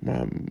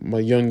 My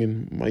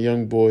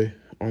young boy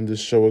on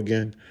this show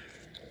again.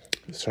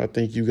 So I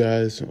thank you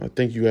guys. I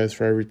thank you guys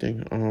for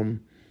everything.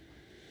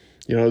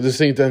 This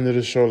ain't the end of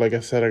the show. Like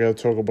I said, I got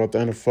to talk about the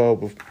NFL.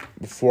 But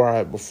before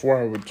I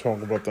would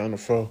talk about the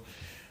NFL,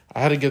 I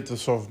had to get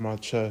this off my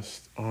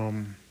chest. I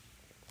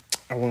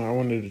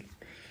wanted to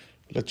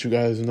let you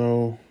guys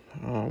know,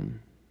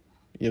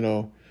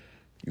 you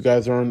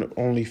guys aren't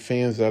only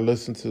fans that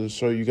listen to the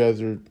show. You guys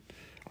are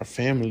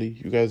family.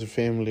 You guys are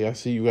family. I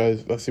see you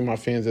guys. I see my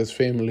fans as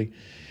family,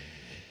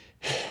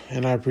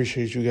 and I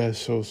appreciate you guys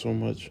so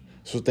much.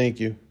 So thank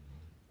you.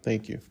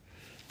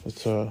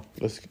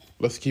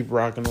 Let's keep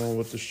rocking on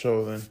with the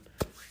show then.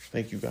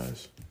 Thank you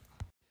guys.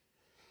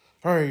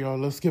 All right, y'all.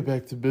 Let's get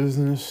back to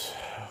business.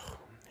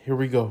 Here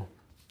we go.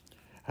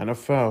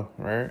 NFL,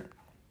 right?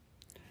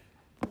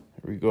 Here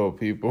we go,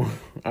 people.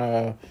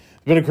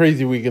 It's been a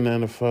crazy week in the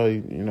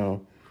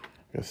NFL.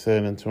 Like I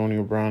said,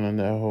 Antonio Brown and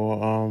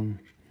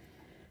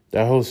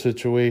that whole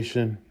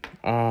situation.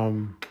 I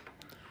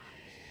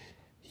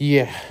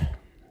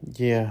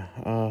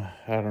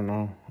don't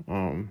know.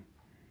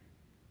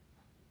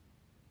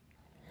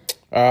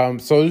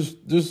 So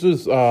there's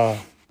this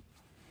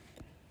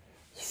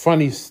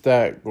funny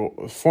stat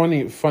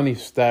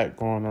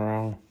going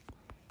around.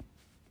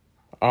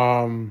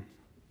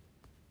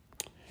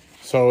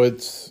 So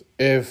it's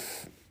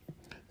if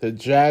the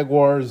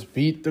Jaguars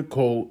beat the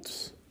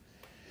Colts,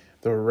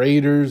 the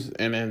Raiders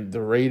and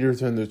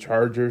the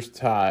Chargers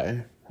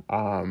tie,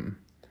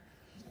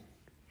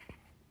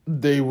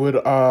 they'd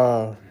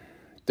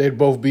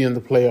both be in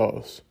the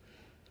playoffs,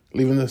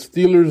 leaving the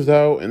Steelers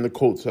out and the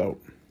Colts out.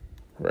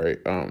 Right.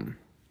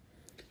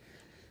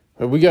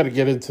 But we got to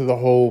get into the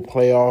whole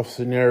playoff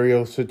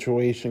scenario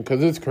situation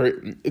because it's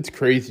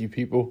crazy,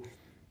 people.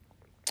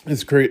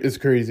 It's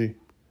crazy.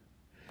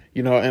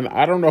 And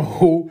I don't know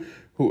who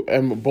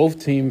and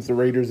both teams, the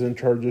Raiders and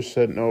Chargers,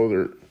 said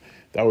no,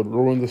 that would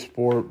ruin the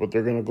sport. What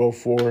they're gonna go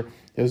for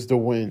is the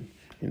win.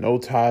 No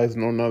ties,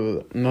 none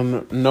of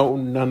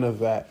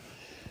that.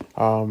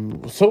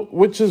 So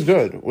which is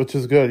good.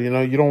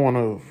 You don't want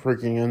to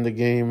freaking end the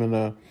game in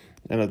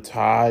a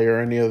tie or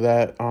any of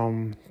that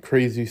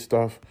crazy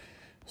stuff.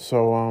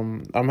 So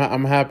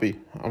I'm happy.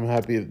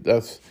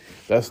 That's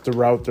the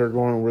route they're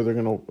going, where they're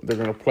gonna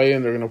play,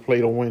 and they're gonna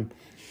play to win.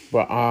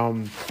 But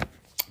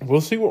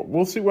we'll see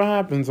what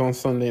happens on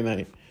Sunday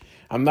night.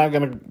 I'm not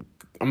gonna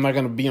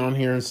be on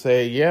here and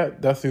say, yeah,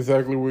 that's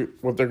exactly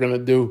what they're gonna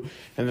do,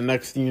 and the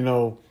next thing you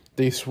know,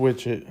 they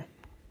switch it.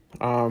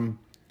 I'm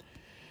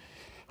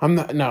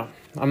not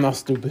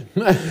stupid.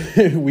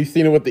 We've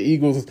seen it with the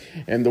Eagles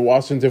and the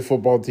Washington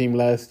football team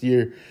last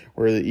year,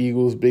 where the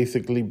Eagles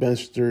basically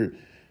benched the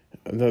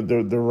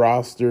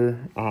roster,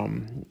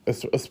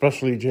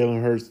 especially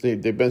Jalen Hurts. They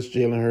benched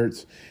Jalen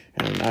Hurts,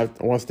 and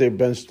once they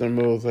benched him,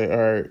 it was like, all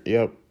right,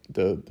 yep,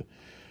 the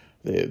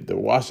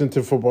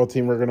Washington football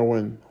team are gonna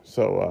win.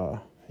 So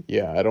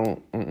I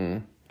don't.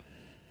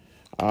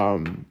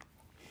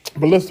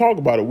 But let's talk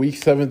about it. Week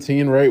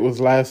 17, right, was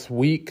last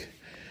week.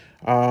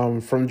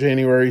 From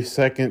January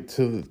 2nd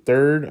to the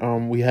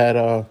 3rd, we had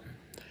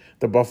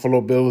the Buffalo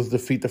Bills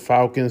defeat the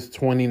Falcons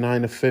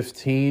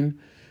 29-15,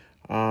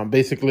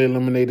 basically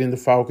eliminating the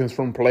Falcons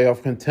from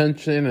playoff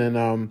contention,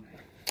 and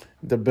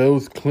the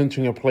Bills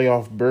clinching a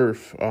playoff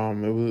berth.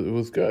 It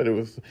was good. It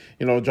was,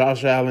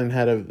 Josh Allen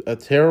had a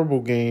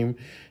terrible game.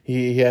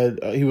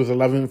 He was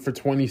 11 for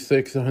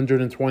 26,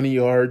 120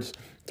 yards.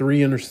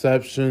 3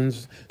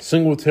 interceptions.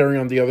 Singletary,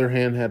 on the other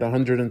hand, had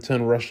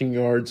 110 rushing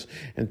yards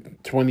and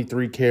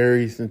 23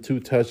 carries and 2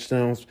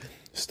 touchdowns.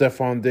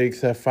 Stephon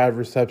Diggs had 5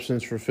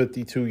 receptions for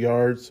 52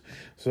 yards.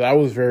 So that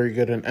was very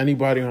good. And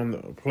anybody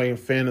playing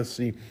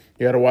fantasy,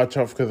 you got to watch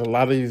out because a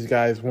lot of these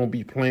guys won't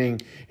be playing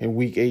in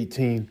Week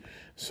 18.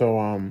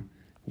 So,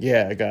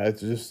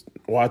 guys, just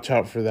watch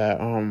out for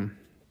that.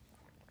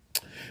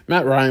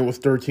 Matt Ryan was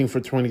 13 for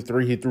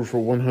 23. He threw for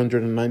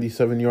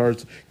 197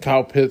 yards.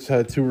 Kyle Pitts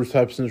had 2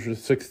 receptions for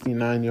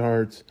 69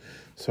 yards.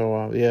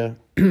 So,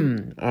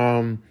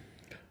 the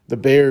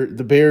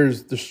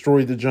Bears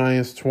destroyed the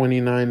Giants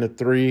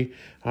 29-3.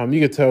 You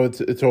could tell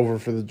it's over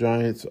for the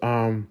Giants.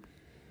 I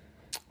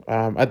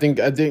think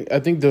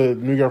the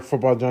New York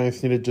Football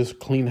Giants need to just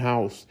clean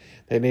house.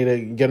 They need to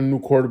get a new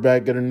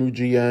quarterback, get a new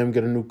GM,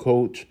 get a new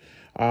coach.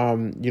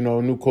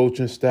 New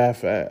coaching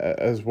staff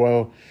as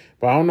well.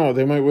 But I don't know.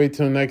 They might wait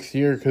till next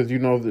year because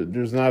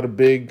there's not a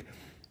big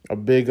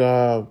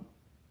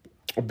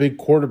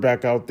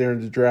quarterback out there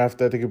in the draft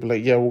that they could be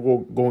like, yeah, we'll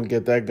go and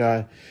get that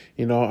guy.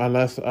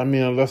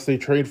 Unless they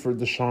trade for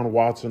Deshaun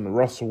Watson,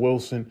 Russell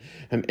Wilson,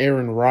 and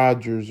Aaron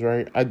Rodgers,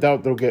 right? I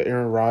doubt they'll get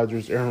Aaron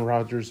Rodgers. Aaron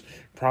Rodgers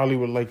probably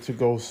would like to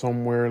go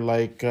somewhere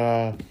like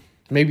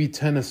maybe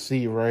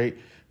Tennessee, right?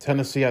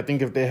 Tennessee, I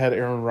think if they had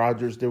Aaron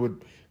Rodgers, they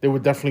would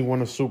definitely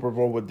win a Super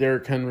Bowl with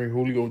Derrick Henry,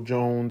 Julio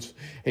Jones,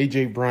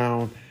 A.J.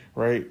 Brown,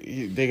 right?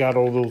 They got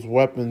all those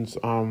weapons.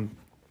 I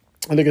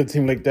look at a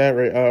team like that,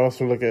 right? I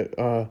also look at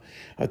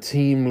a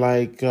team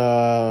like we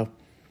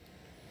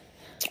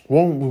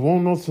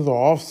won't know to the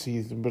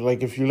offseason, but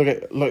like if you look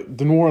at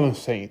the New Orleans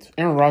Saints,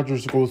 Aaron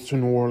Rodgers goes to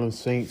New Orleans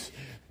Saints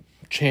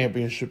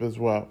championship as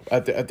well. I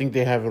think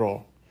they have it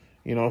all.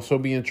 So it'll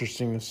be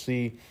interesting to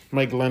see.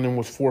 Mike Lennon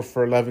was 4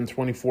 for 11,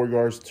 24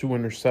 yards, 2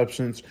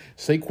 interceptions.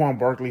 Saquon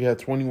Barkley had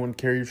 21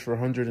 carries for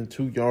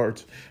 102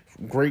 yards.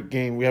 Great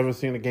game. We haven't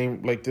seen a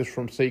game like this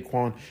from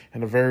Saquon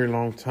in a very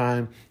long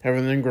time.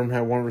 Evan Ingram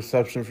had 1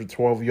 reception for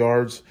 12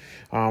 yards.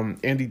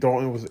 Andy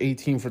Dalton was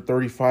 18 for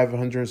 35,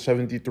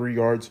 173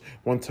 yards,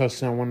 1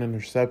 touchdown, 1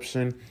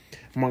 interception.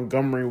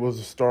 Montgomery was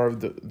the star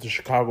of the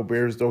Chicago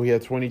Bears, though. He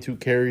had 22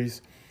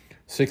 carries,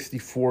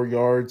 64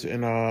 yards,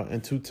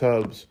 and 2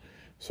 tubs.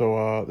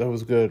 So that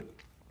was good.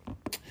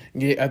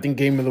 Yeah, I think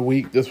game of the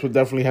week, this would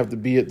definitely have to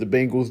be it. The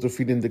Bengals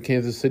defeating the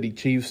Kansas City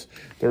Chiefs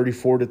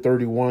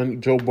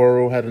 34-31. Joe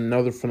Burrow had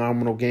another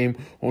phenomenal game.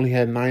 Only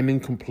had 9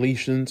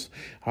 incompletions.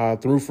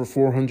 Threw for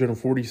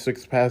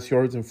 446 pass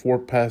yards and 4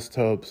 pass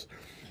tubs.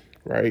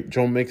 Right,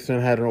 Joe Mixon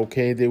had an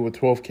okay day with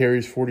 12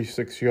 carries,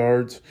 46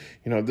 yards.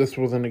 This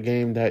wasn't a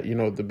game that,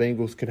 the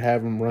Bengals could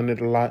have him run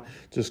it a lot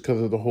just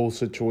because of the whole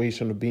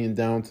situation of being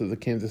down to the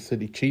Kansas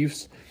City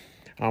Chiefs.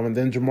 And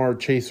then Jamar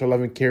Chase,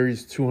 11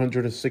 carries,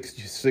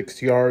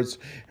 266 yards,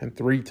 and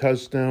 3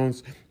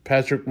 touchdowns.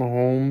 Patrick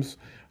Mahomes,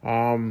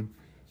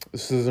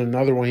 this is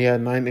another one. He had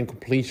 9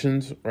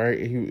 incompletions, right?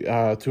 He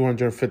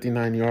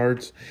 259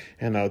 yards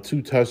and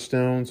 2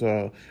 touchdowns.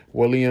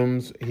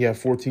 Williams, he had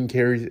 14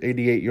 carries,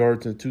 88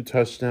 yards, and 2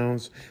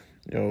 touchdowns.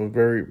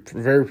 Very,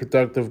 very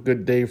productive,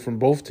 good day from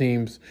both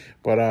teams.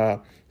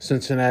 But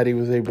Cincinnati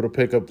was able to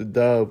pick up the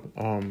dub,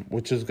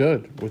 which is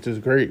good, which is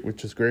great.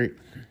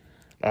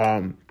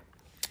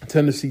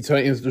 Tennessee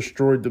Titans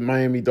destroyed the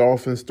Miami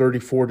Dolphins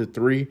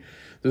 34-3.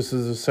 This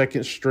is the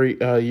second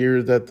straight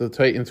year that the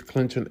Titans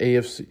clinch an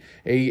AFC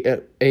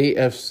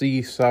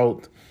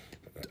South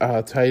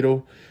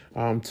title.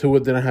 Tua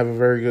didn't have a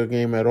very good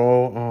game at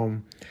all.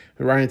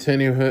 Ryan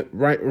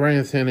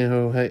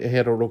Tannehill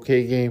had an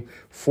okay game.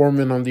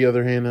 Foreman, on the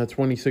other hand, had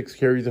 26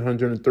 carries,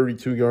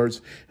 132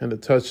 yards, and a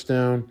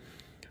touchdown.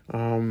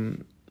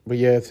 But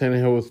yeah,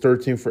 Tannehill was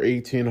 13 for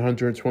 18,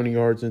 120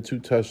 yards, and 2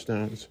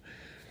 touchdowns.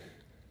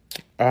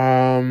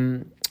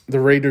 The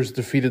Raiders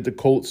defeated the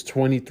Colts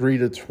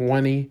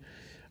 23-20.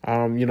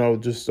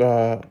 Just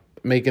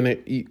making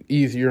it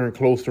easier and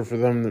closer for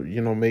them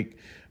to make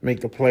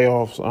the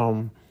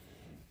playoffs.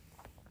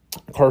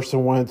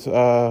 Carson Wentz,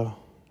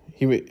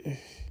 he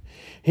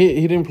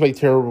didn't play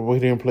terrible, but he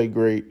didn't play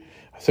great.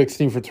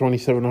 16 for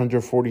 27,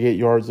 148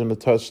 yards and a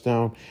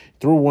touchdown.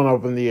 Threw one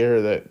up in the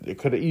air that it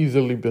could have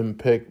easily been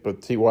picked,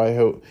 but T.Y.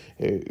 Hilton,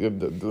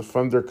 the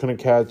defender couldn't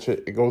catch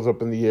it. It goes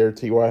up in the air.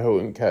 T.Y.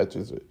 Hilton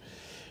catches it.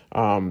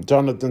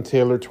 Jonathan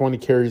Taylor, 20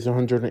 carries,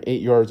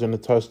 108 yards and a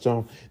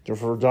touchdown.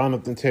 For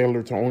Jonathan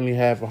Taylor to only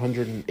have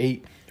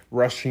 108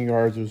 rushing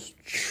yards was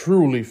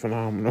truly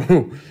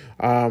phenomenal.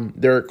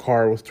 Derek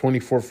Carr was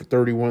 24 for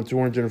 31,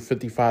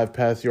 255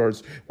 pass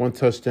yards, 1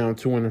 touchdown,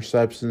 2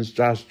 interceptions.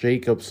 Josh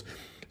Jacobs,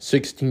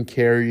 16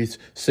 carries,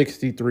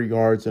 63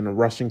 yards, and a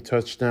rushing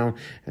touchdown.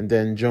 And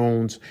then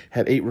Jones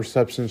had 8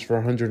 receptions for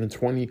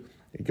 120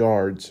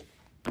 yards.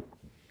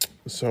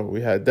 So we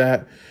had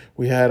that.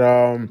 We had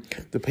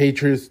the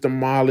Patriots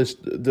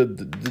demolished the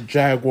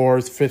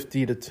Jaguars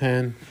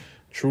 50-10.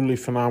 Truly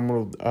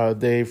phenomenal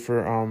day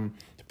for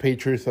the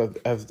Patriots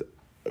as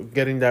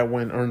getting that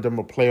win earned them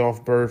a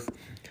playoff berth.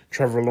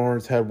 Trevor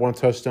Lawrence had 1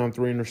 touchdown,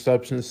 3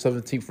 interceptions,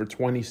 17 for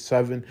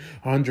 27,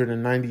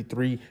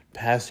 193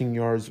 passing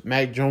yards.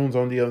 Mac Jones,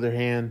 on the other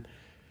hand,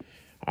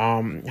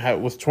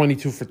 was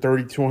 22 for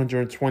 30,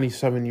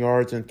 227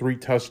 yards and 3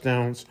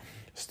 touchdowns.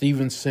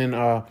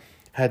 Stevenson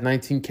had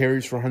 19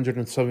 carries for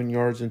 107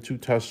 yards and 2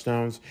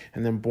 touchdowns.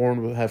 And then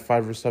Bourne had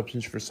 5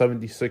 receptions for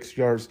 76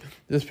 yards.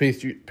 This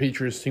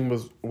Patriots team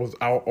was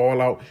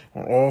all out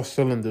on all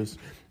cylinders.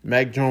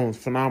 Mac Jones,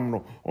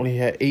 phenomenal. Only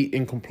had 8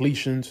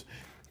 incompletions.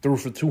 Threw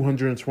for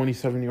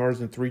 227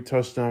 yards and 3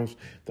 touchdowns.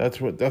 That's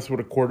what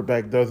a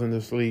quarterback does in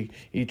this league.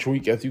 Each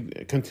week, as you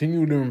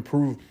continue to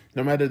improve,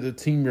 no matter the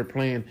team you're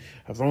playing,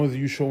 as long as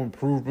you show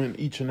improvement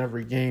each and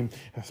every game,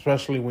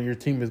 especially when your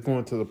team is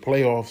going to the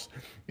playoffs,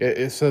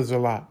 it says a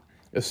lot.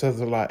 It says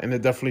a lot, and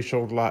it definitely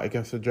showed a lot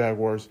against the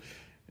Jaguars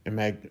and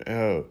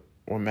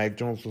when Mac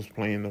Jones was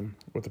playing them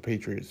with the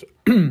Patriots.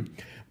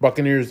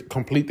 Buccaneers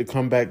complete the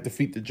comeback,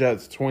 defeat the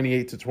Jets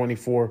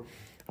 28-24.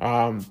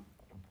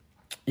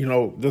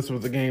 This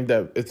was a game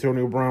that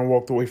Antonio Brown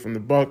walked away from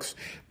the Bucs,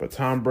 but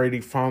Tom Brady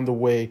found a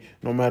way,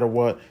 no matter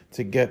what,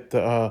 to get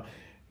the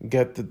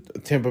get the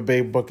Tampa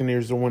Bay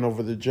Buccaneers to win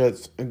over the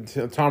Jets. And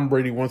Tom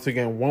Brady, once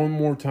again, one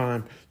more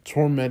time,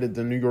 tormented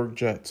the New York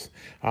Jets.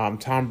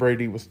 Tom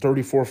Brady was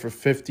 34 for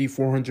 50,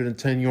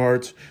 410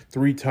 yards,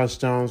 3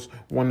 touchdowns,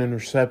 1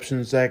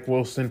 interception. Zach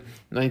Wilson,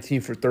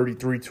 19 for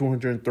 33,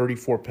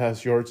 234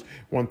 pass yards,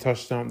 1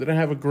 touchdown. Didn't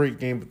have a great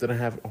game, but didn't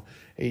have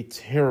a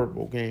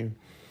terrible game.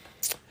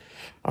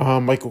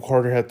 Michael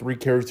Carter had 3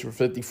 carries for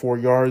 54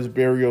 yards.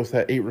 Berrios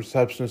had 8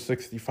 receptions,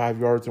 65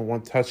 yards, and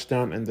 1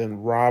 touchdown. And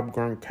then Rob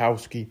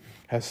Gronkowski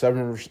had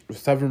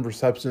 7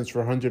 receptions for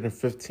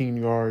 115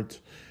 yards.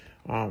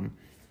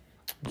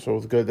 So it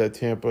was good that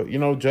Tampa,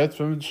 Jets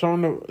have been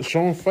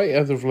showing fight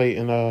as of late,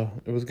 and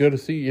it was good to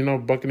see,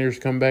 Buccaneers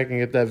come back and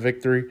get that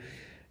victory,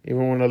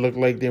 even when it looked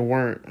like they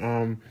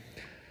weren't.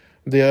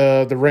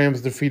 The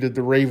Rams defeated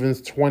the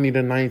Ravens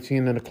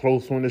 20-19 in a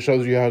close one. It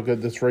shows you how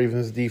good this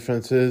Ravens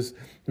defense is.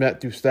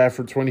 Matthew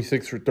Stafford,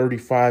 26 for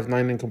 35,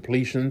 9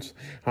 incompletions,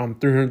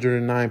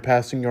 309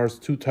 passing yards,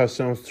 2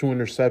 touchdowns, 2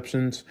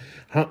 interceptions.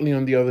 Huntley,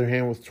 on the other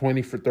hand, was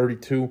 20 for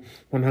 32,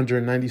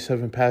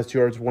 197 pass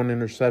yards, 1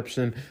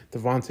 interception.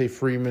 Devontae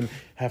Freeman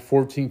had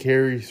 14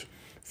 carries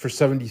for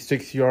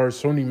 76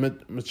 yards. Sony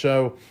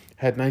Michel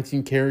had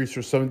 19 carries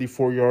for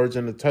 74 yards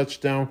and a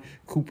touchdown.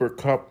 Cooper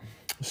Kupp,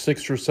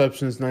 6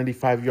 receptions,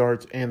 95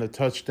 yards, and a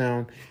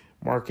touchdown.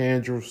 Mark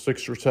Andrews,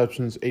 6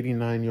 receptions,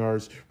 89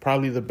 yards.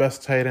 Probably the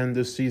best tight end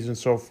this season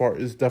so far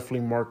is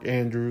definitely Mark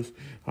Andrews.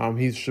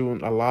 He's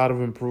showing a lot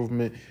of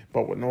improvement,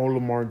 but with no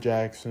Lamar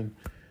Jackson,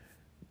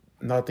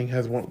 nothing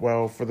has went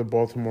well for the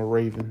Baltimore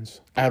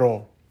Ravens at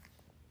all.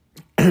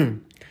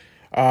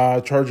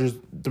 Chargers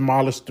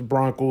demolished the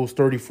Broncos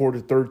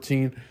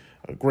 34-13.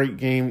 A great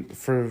game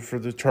for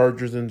the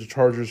Chargers and the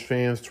Chargers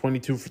fans.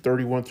 22 for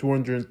 31,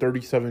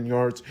 237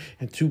 yards,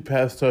 and 2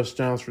 pass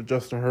touchdowns for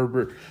Justin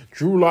Herbert.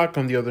 Drew Lock,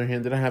 on the other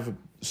hand, didn't have a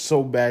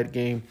so bad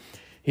game.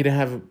 He didn't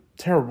have a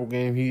terrible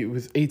game. He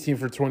was 18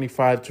 for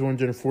 25,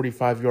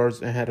 245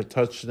 yards, and had a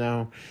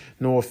touchdown.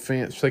 Noah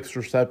Fant, 6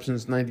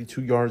 receptions,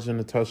 92 yards, and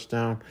a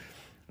touchdown.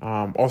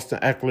 Austin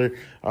Eckler,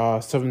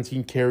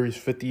 17 carries,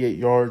 58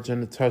 yards,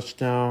 and a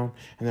touchdown.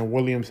 And then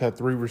Williams had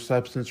 3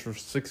 receptions for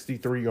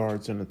 63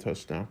 yards and a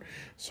touchdown.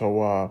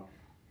 So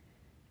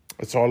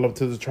it's all up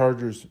to the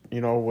Chargers.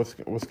 What's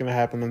going to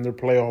happen in their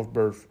playoff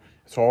berth.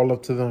 It's all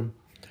up to them.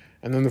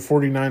 And then the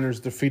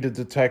 49ers defeated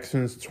the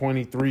Texans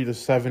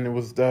 23-7. It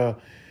was the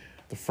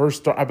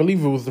first start. I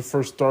believe it was the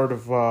first start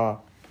of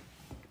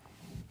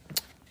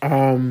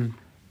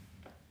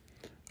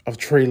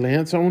Trey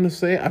Lance, I want to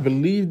say. I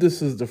believe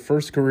this is the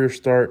first career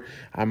start.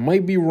 I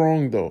might be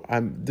wrong, though.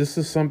 This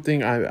is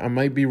something I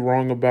might be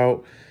wrong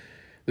about.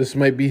 This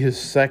might be his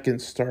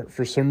second start.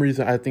 For some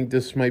reason, I think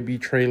this might be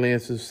Trey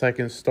Lance's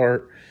second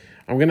start.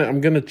 I'm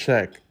gonna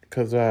check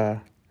because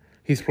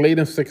he's played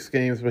in 6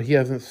 games, but he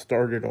hasn't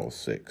started all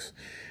 6.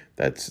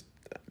 That's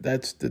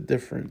the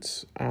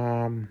difference.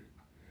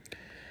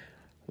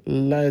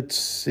 Let's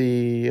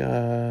see.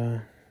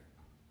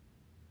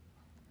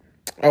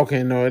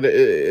 Okay, no,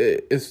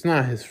 it's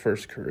not his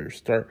first career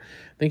start.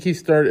 I think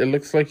it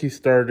looks like he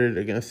started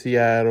against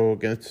Seattle,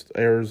 against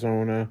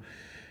Arizona,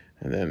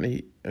 and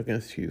then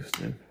against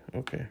Houston.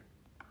 Okay.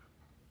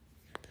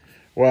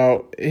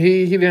 Well,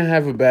 he didn't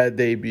have a bad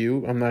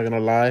debut, I'm not going to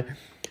lie.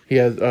 He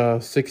had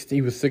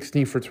he was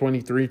 16 for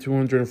 23,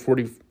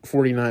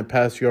 249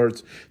 pass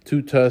yards,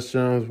 2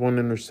 touchdowns, 1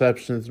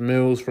 interception.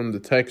 Mills from the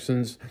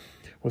Texans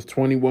was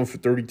 21 for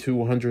 32,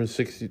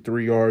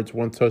 163 yards,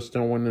 1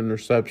 touchdown, 1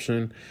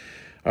 interception.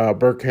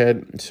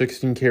 Burkhead,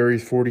 16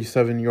 carries,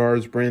 47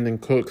 yards. Brandon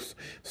Cooks,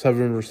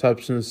 7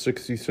 receptions,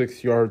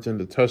 66 yards,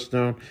 and a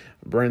touchdown.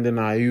 Brandon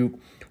Ayuk,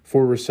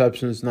 4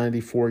 receptions,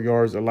 94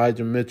 yards.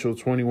 Elijah Mitchell,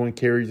 21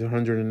 carries,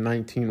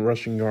 119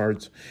 rushing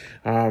yards.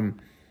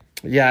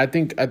 I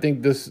think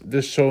this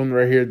showing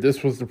right here,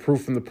 this was the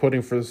proof in the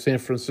pudding for the San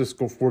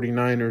Francisco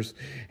 49ers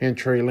and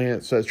Trey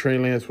Lance. Trey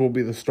Lance will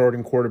be the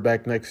starting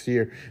quarterback next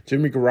year.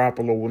 Jimmy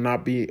Garoppolo will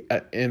not be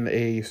in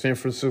a San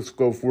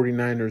Francisco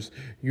 49ers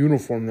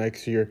uniform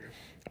next year.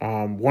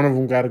 One of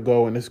them got to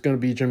go, and it's going to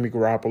be Jimmy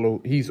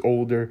Garoppolo. He's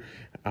older.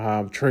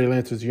 Trey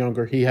Lance is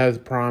younger. He has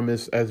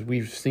promise, as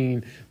we've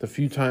seen the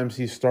few times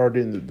he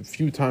started and the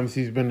few times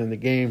he's been in the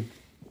game.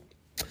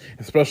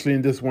 Especially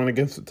in this one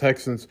against the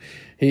Texans,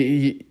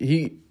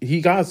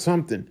 he got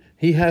something.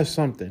 He has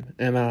something,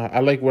 and I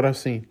like what I've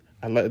seen.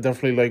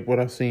 Definitely like what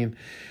I've seen.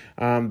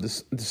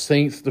 The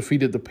Saints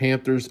defeated the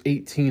Panthers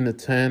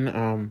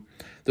 18-10.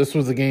 This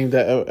was a game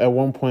that at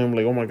one point I'm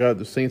like, oh my God,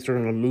 the Saints are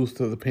going to lose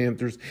to the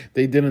Panthers.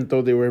 They didn't,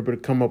 though. They were able to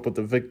come up with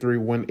a victory,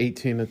 win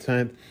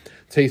 18-10.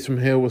 Taysom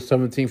Hill was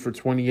 17 for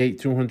 28,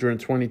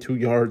 222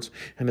 yards,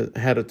 and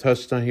had a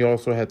touchdown. He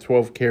also had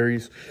 12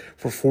 carries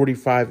for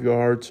 45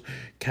 yards.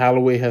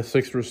 Callaway had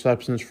 6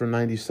 receptions for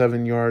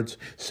 97 yards.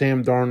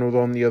 Sam Darnold,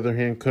 on the other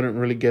hand, couldn't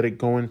really get it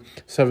going.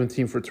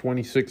 17 for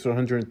 26,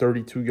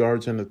 132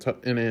 yards, and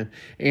an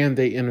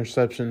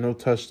interception, no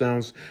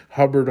touchdowns.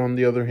 Hubbard, on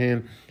the other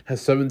hand,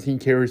 has 17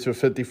 carries for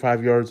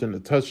 55 yards and a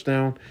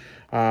touchdown.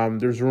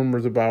 There's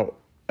rumors about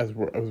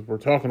we're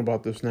talking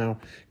about this now,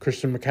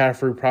 Christian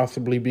McCaffrey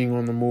possibly being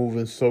on the move,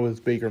 and so is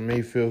Baker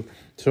Mayfield.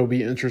 So it'll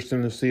be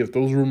interesting to see if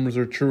those rumors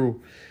are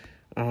true.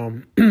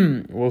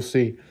 We'll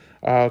see.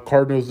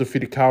 Cardinals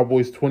defeated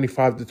Cowboys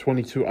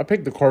 25-22. I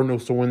picked the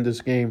Cardinals to win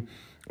this game,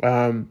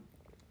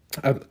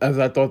 as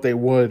I thought they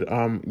would.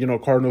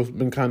 Cardinals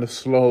been kind of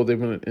slow. They've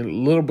been in a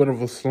little bit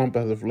of a slump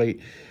as of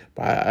late.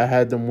 But I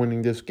had them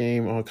winning this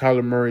game.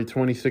 Kyler Murray,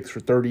 26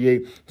 for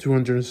 38,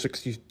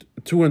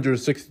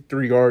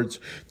 263 yards,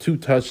 2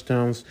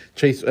 touchdowns.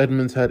 Chase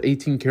Edmonds had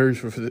 18 carries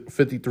for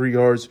 53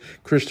 yards.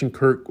 Christian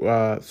Kirk,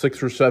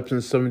 6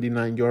 receptions,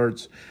 79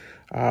 yards.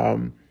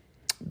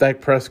 Dak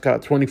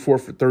Prescott, 24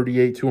 for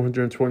 38,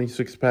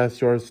 226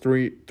 pass yards,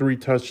 three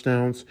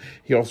touchdowns.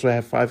 He also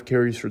had 5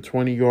 carries for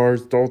 20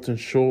 yards. Dalton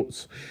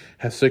Schultz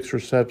has 6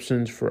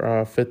 receptions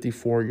for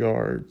 54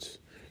 yards.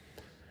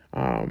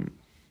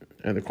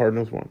 And the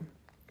Cardinals won.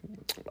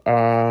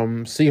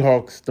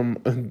 Seahawks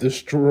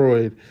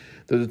destroyed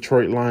the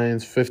Detroit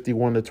Lions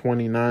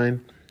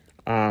 51-29.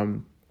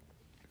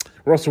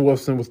 Russell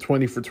Wilson was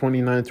 20 for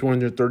 29,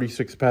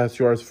 236 pass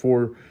yards,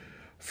 4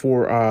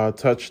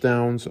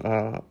 touchdowns.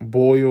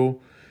 Boyle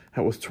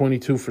was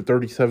 22 for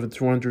 37,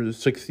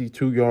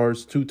 262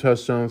 yards, 2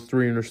 touchdowns,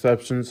 3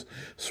 interceptions.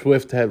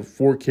 Swift had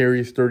 4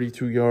 carries,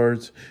 32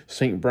 yards.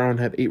 St. Brown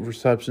had 8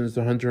 receptions,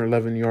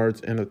 111 yards,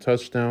 and a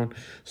touchdown.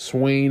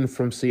 Swain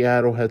from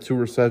Seattle had 2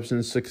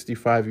 receptions,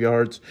 65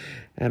 yards.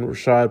 And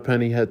Rashad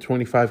Penny had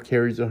 25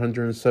 carries,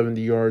 170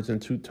 yards,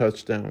 and 2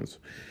 touchdowns.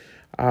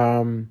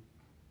 I'm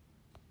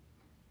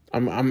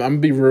gonna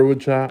be real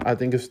with y'all. I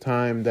think it's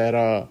time that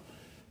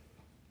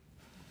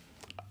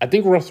I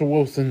think Russell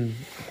Wilson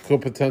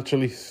could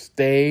potentially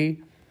stay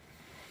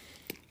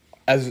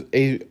as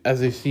a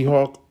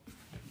Seahawk,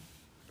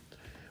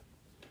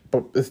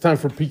 but it's time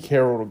for Pete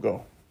Carroll to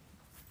go.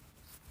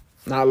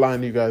 Not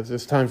lying to you guys,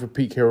 it's time for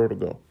Pete Carroll to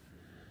go.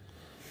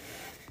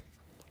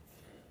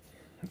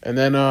 And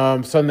then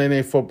Sunday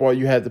Night Football,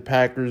 you had the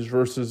Packers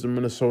versus the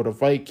Minnesota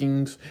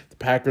Vikings. The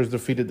Packers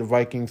defeated the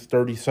Vikings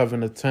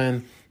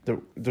 37-10.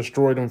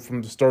 Destroyed them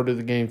from the start of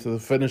the game to the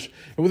finish.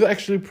 It was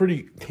actually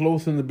pretty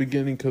close in the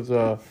beginning because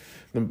the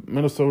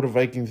Minnesota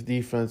Vikings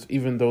defense,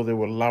 even though they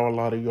would allow a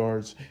lot of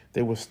yards,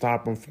 they would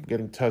stop them from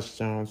getting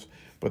touchdowns.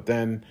 But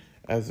then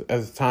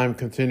as time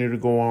continued to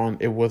go on,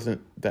 it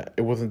wasn't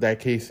that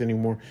case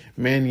anymore.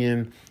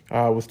 Mannion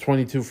was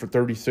 22 for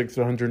 36,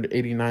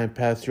 189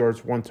 pass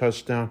yards, 1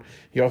 touchdown.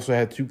 He also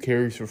had 2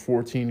 carries for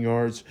 14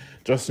 yards.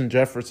 Justin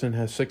Jefferson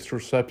has 6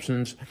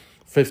 receptions,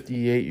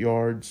 58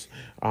 yards.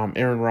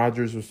 Aaron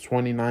Rodgers was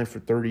 29 for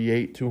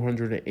 38,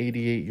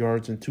 288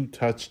 yards, and 2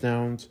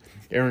 touchdowns.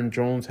 Aaron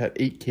Jones had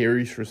 8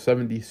 carries for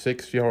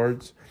 76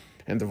 yards.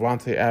 And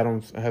Devontae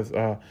Adams has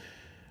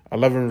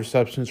 11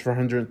 receptions for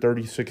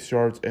 136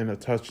 yards and a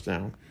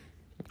touchdown.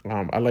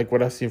 I like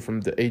what I see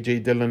from the A.J.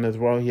 Dillon as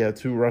well. He had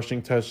 2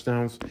 rushing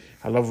touchdowns.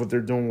 I love what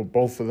they're doing with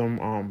both of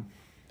them.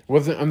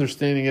 Wasn't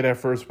understanding it at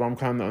first, but I'm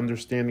kind of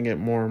understanding it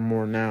more and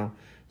more now.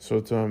 So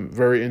it's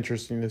very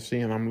interesting to see,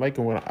 and I'm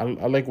liking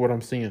I like what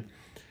I'm seeing.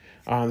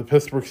 The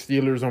Pittsburgh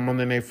Steelers on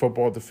Monday Night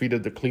Football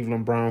defeated the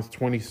Cleveland Browns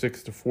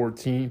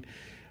 26-14.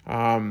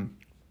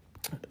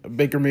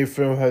 Baker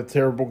Mayfield had a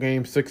terrible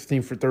game,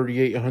 16 for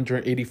 38,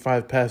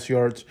 185 pass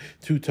yards,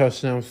 2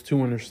 touchdowns, 2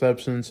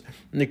 interceptions.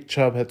 Nick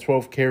Chubb had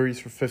 12 carries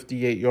for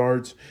 58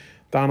 yards.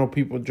 Donald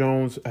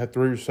People-Jones had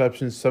 3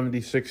 receptions,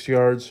 76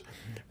 yards.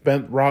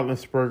 Ben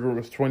Roethlisberger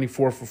was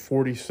 24 for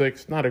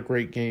 46. Not a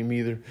great game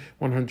either.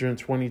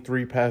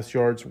 123 pass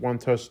yards, 1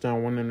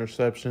 touchdown, 1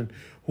 interception.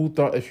 Who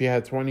thought if you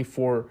had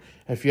 24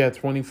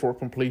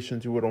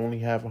 completions, you would only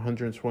have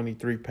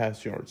 123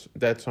 pass yards?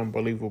 That's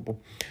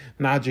unbelievable.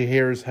 Najee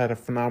Harris had a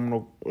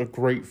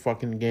great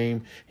fucking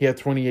game. He had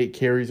 28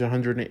 carries,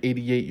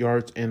 188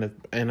 yards, and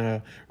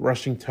a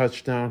rushing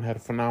touchdown. Had a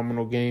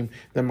phenomenal game.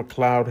 Then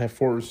McLeod had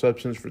 4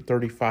 receptions for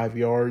 35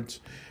 yards.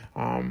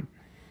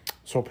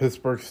 So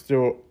Pittsburgh's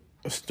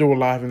still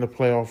alive in the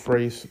playoff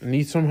race.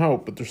 Need some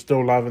help, but they're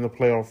still alive in the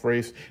playoff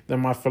race.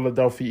 Then my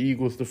Philadelphia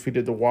Eagles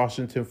defeated the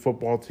Washington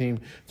football team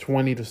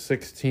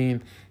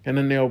 20-16. And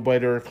a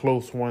nail-biter, a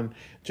close one.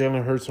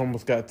 Jalen Hurts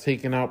almost got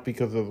taken out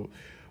because of the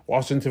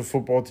Washington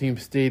football team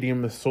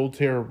stadium is so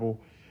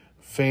terrible.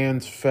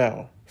 Fans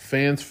fell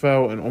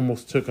and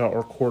almost took out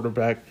our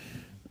quarterback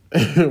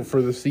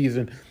for the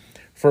season.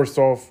 First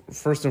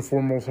and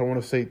foremost, I want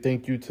to say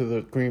thank you to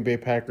the Green Bay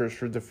Packers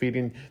for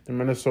defeating the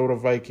Minnesota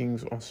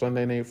Vikings on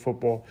Sunday Night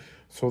Football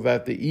so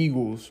that the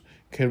Eagles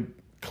can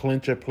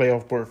clinch a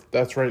playoff berth.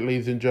 That's right,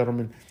 ladies and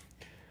gentlemen.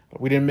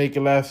 We didn't make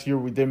it last year.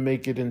 We didn't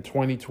make it in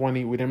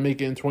 2020. We didn't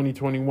make it in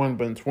 2021.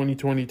 But in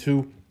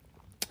 2022,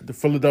 the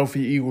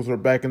Philadelphia Eagles are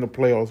back in the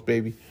playoffs,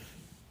 baby.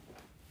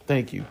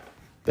 Thank you.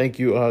 Thank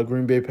you,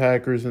 Green Bay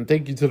Packers. And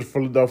thank you to the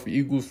Philadelphia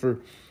Eagles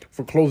for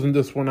for closing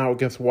this one out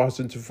against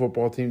Washington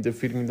football team,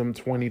 defeating them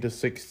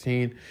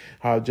 20-16.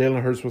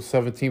 Jalen Hurts was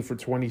 17 for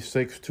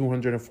 26,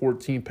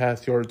 214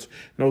 pass yards,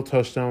 no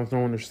touchdowns, no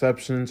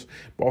interceptions.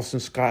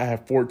 Boston Scott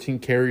had 14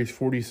 carries,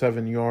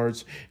 47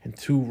 yards, and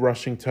 2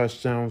 rushing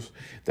touchdowns.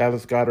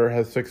 Dallas Goedert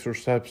had 6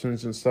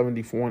 receptions and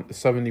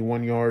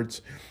 71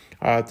 yards.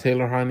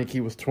 Taylor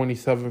Heineke was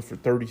 27 for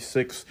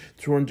 36,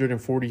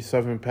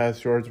 247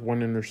 pass yards,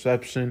 1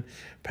 interception.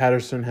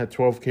 Patterson had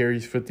 12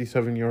 carries,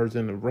 57 yards,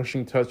 and a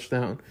rushing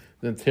touchdown.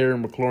 Then Terry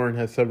McLaurin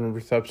had 7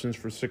 receptions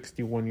for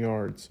 61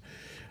 yards.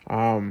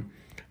 And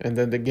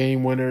then the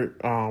game winner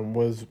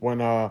was when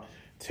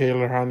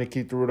Taylor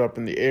Heineke threw it up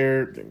in the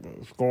air.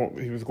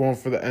 He was going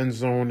for the end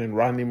zone, and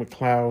Rodney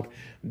McLeod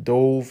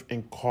dove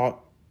and caught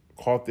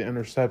the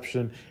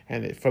interception,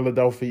 and the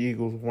Philadelphia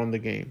Eagles won the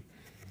game.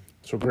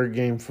 So great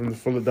game from the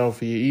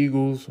Philadelphia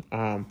Eagles.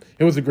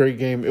 It was a great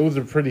game. It was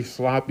a pretty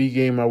sloppy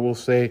game, I will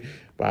say,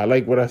 but I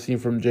like what I seen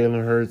from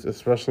Jalen Hurts,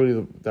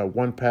 especially that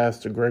one pass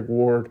to Greg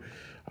Ward.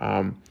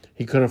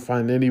 He couldn't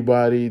find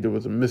anybody. There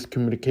was a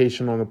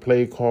miscommunication on the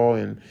play call,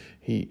 and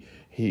he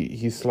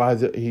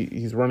slides it.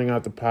 He's running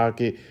out the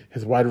pocket.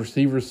 His wide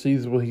receiver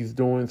sees what he's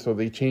doing, so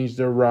they changed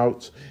their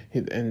routes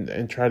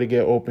and try to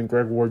get open.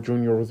 Greg Ward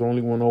Jr. was the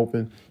only one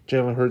open.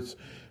 Jalen Hurts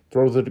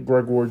throws it to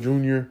Greg Ward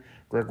Jr.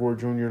 Greg Ward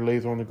Jr.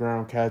 lays on the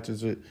ground,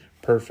 catches it.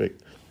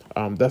 Perfect.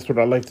 That's what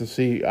I like to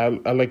see. I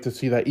like to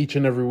see that each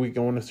and every week.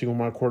 I want to see what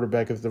my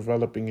quarterback is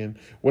developing in.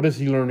 What is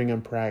he learning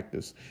in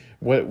practice?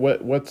 What's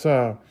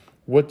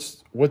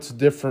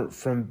different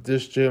from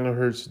this Jalen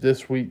Hurts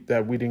this week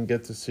that we didn't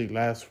get to see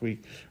last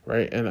week,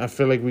 right? And I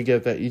feel like we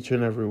get that each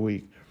and every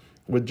week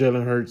with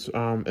Jalen Hurts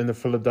and the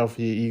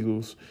Philadelphia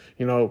Eagles.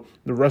 You know,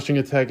 the rushing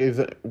attack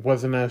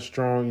wasn't as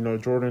strong. You know,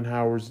 Jordan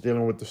Howard's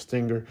dealing with the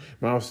stinger.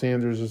 Miles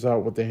Sanders is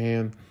out with the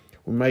hand.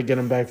 We might get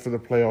him back for the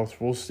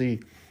playoffs. We'll see.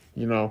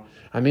 You know,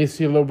 I need to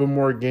see a little bit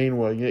more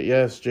Gainwell.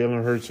 Yes,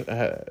 Jalen Hurts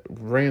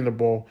ran the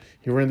ball.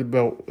 He ran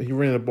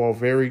the ball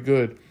very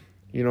good.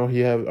 You know, he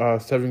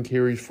had 7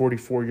 carries,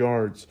 44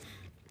 yards.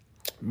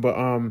 But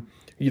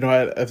you know,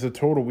 as a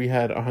total, we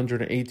had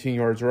 118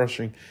 yards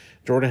rushing.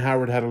 Jordan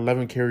Howard had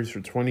 11 carries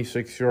for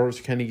 26 yards.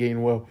 Kenny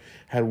Gainwell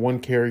had 1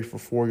 carry for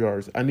 4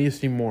 yards. I need to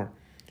see more.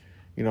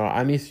 You know,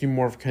 I need to see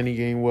more of Kenny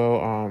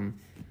Gainwell.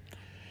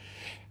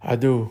 I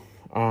do.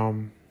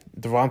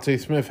 Devontae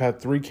Smith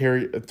had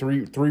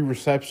 3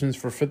 receptions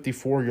for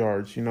 54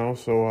 yards, you know,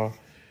 so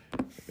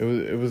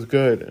it was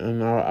good,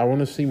 and I want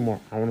to see more.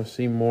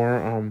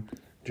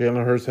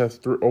 Jalen Hurts has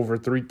over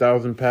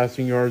 3,000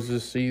 passing yards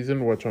this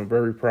season, which I'm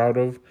very proud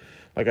of.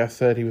 Like I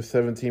said, he was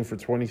 17 for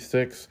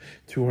 26,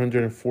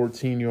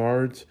 214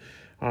 yards.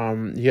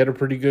 He had a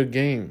pretty good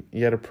game.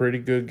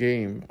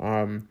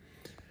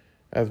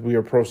 As we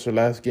approach the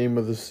last game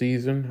of the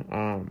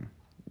season.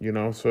 You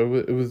know, so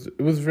it was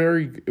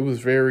very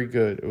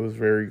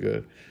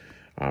good.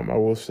 I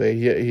will say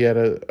he had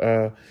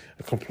a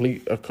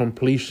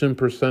completion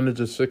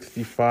percentage of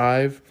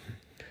 65.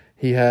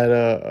 He had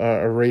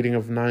a rating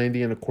of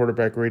 90 and a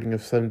quarterback rating of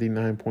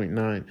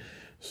 79.9.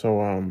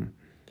 So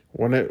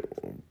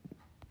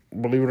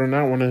believe it or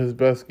not, one of his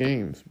best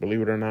games.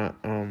 Believe it or not,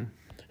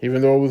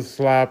 even though it was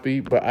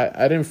sloppy, but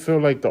I didn't feel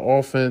like the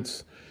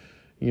offense,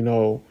 you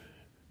know,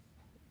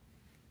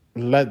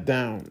 let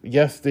down.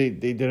 Yes, they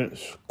didn't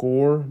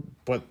score,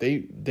 but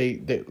they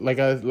like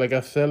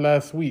I said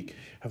last week,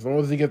 as long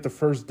as they get the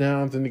first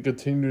downs and they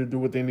continue to do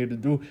what they need to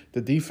do,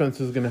 the defense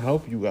is going to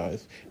help you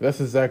guys.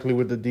 That's exactly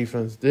what the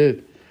defense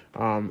did.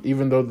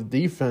 Even though the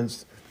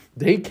defense,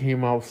 they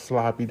came out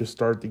sloppy to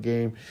start the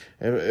game.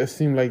 It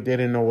seemed like they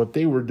didn't know what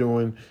they were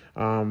doing.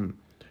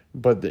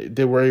 But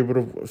they were able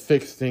to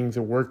fix things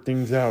and work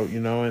things out,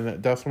 you know,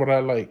 and that's what I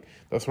like.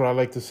 That's what I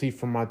like to see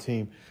from my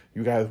team.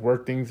 You guys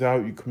work things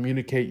out, you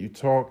communicate, you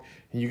talk,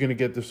 and you're going to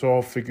get this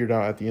all figured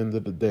out at the end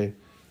of the day.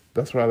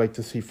 That's what I like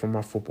to see from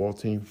my football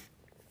team.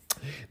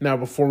 Now,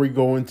 before we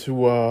go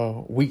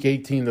into Week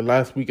 18, the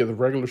last week of the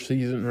regular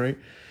season, right?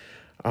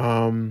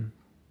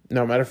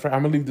 No, matter of fact,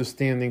 I'm going to leave the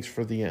standings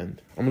for the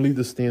end. So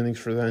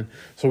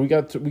we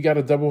got a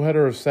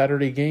doubleheader of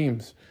Saturday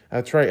games.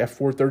 That's right, at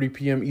 4:30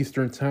 p.m.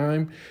 Eastern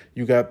Time.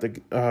 You got the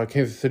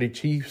Kansas City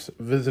Chiefs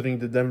visiting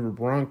the Denver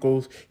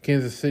Broncos.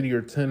 Kansas City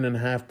are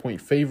 10.5-point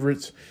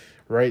favorites,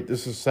 right?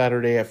 This is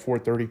Saturday at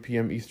 4:30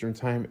 p.m. Eastern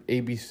Time,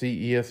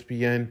 ABC,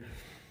 ESPN.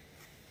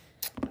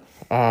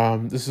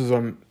 This is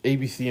on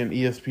ABC and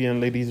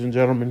ESPN, ladies and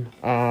gentlemen.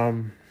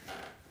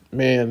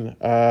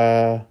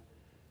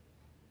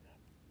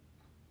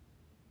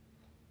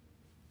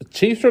 The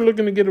Chiefs are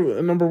looking to get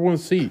a number 1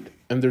 seed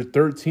and their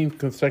 13th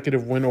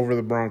consecutive win over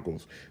the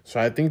Broncos. So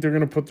I think they're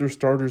going to put their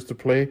starters to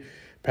play.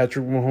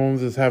 Patrick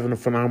Mahomes is having a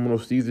phenomenal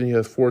season. He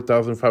has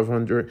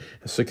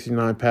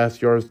 4,569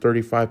 pass yards,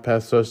 35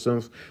 pass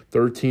touchdowns,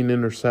 13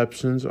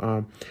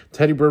 interceptions.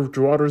 Teddy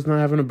Bridgewater's not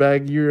having a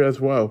bad year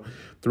as well.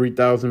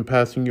 3,000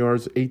 passing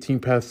yards, 18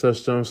 pass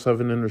touchdowns,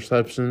 7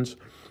 interceptions.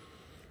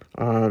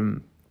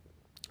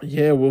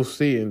 Yeah, we'll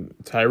see. And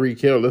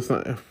Tyreek Hill,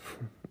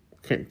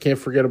 Can't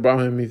forget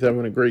about him. He's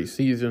having a great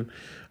season.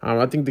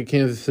 I think the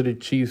Kansas City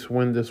Chiefs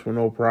win this one,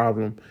 no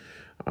problem.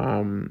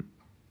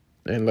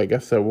 And like I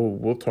said,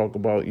 we'll talk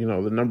about,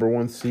 the number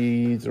one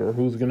seeds or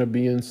who's going to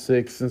be in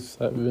 6 and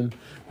 7,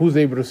 who's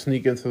able to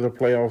sneak into the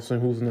playoffs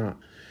and who's not.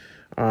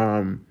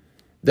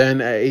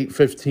 Then at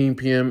 8:15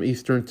 p.m.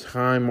 Eastern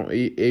Time on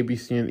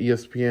ABC and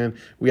ESPN,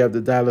 we have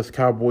the Dallas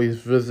Cowboys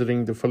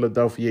visiting the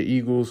Philadelphia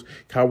Eagles.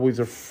 Cowboys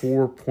are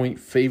 4-point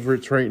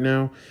favorites right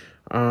now.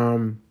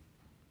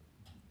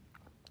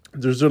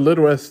 There's a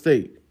little at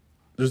stake.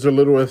 Eagles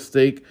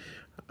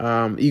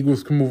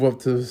can move up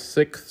to the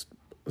 6th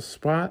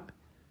spot.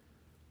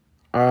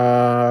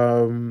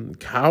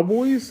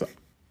 Cowboys,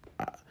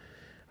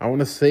 I want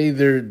to say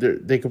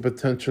they could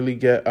potentially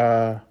get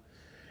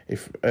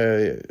if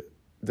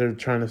they're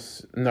trying to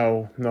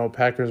no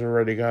Packers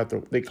already got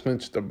they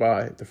clinched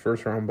the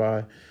first round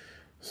bye.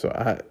 So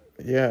I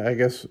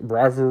guess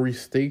rivalry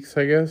stakes.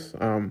 I guess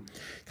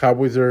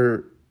Cowboys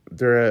they're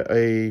at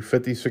a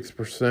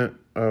 56%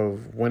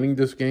 of winning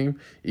this game.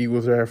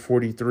 Eagles are at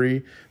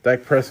 43%.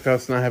 Dak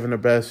Prescott's not having a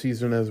bad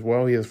season as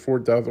well. He has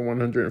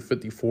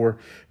 4,154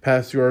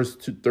 pass yards,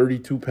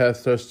 32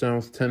 pass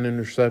touchdowns, 10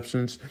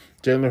 interceptions.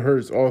 Jalen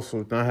Hurts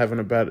also not having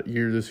a bad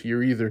year this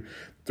year either.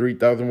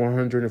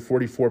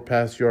 3,144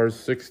 pass yards,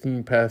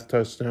 16 pass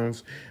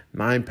touchdowns,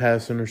 9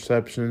 pass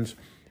interceptions.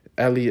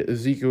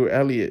 Ezekiel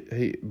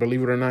Elliott,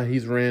 believe it or not,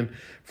 he's ran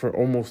for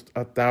almost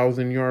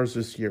 1,000 yards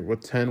this year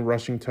with 10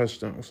 rushing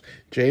touchdowns.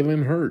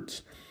 Jalen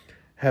Hurts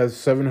has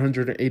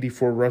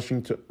 784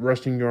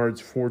 rushing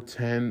yards for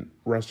 10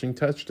 rushing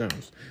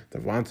touchdowns.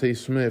 Devontae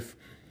Smith,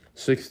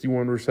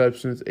 61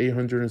 receptions,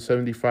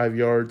 875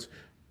 yards,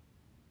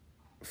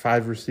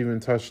 5 receiving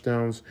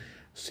touchdowns.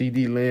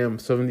 CeeDee Lamb,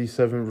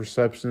 77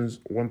 receptions,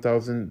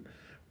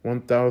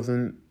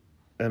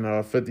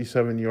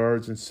 1,057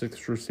 yards, and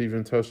 6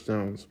 receiving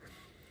touchdowns.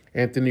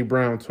 Anthony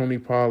Brown, Tony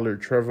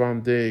Pollard,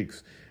 Trevon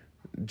Diggs,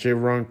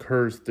 Jaron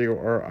Kearse,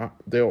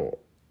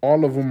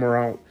 all of them are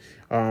out.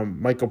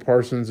 Michael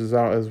Parsons is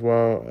out as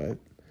well.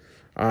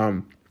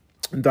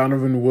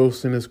 Donovan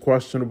Wilson is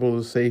questionable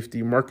as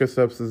safety. Marcus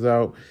Epps is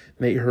out.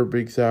 Nate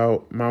Herbig's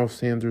out. Miles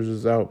Sanders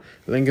is out.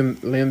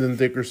 Landon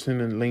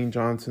Dickerson and Lane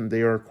Johnson,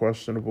 they are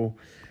questionable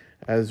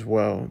as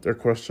well. They're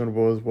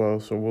questionable as well,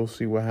 so we'll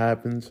see what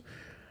happens.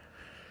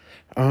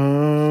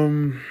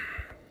 I'll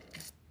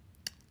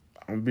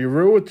be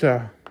real with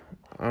y'all.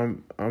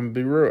 I'm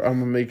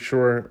gonna make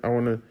sure I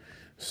want to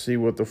see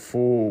what the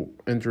full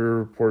injury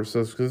report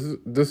says because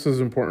this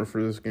is important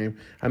for this game.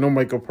 I know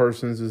Michael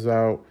Parsons is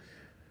out.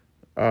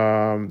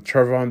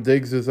 Trevon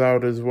Diggs is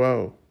out as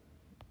well.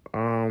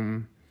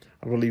 I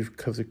believe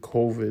because of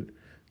COVID.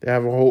 They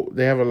have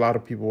a lot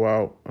of people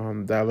out.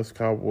 Dallas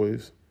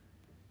Cowboys.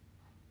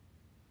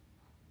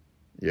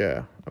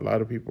 Yeah, a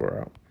lot of people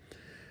are out.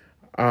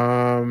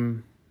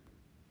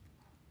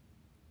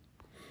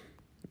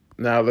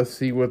 Now let's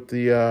see what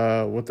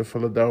the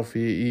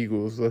Philadelphia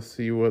Eagles. Let's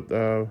see who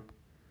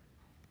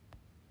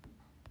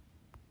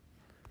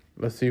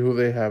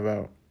they have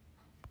out.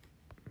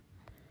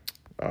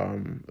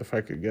 If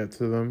I could get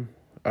to them.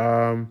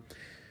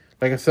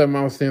 Like I said,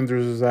 Miles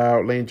Sanders is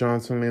out. Lane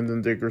Johnson,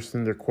 Landon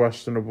Dickerson, they're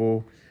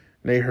questionable.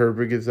 Nate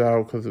Herbig is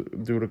out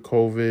due to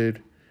COVID.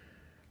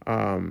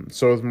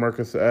 So is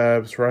Marcus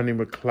Epps, Rodney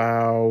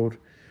McLeod,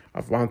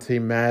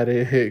 Avonte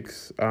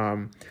Maddox,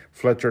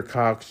 Fletcher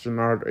Cox,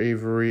 Jannard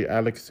Avery,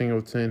 Alex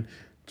Singleton,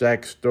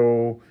 Jack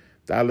Stoll,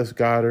 Dallas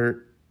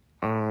Goedert,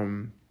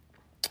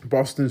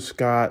 Boston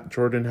Scott,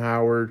 Jordan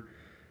Howard,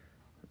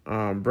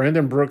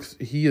 Brandon Brooks.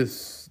 He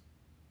is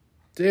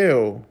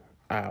still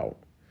out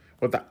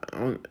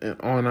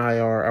on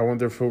IR. I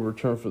wonder if he'll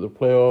return for the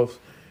playoffs.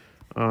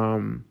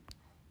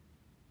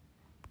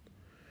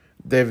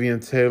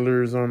 Davian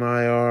Taylor's on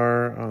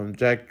IR.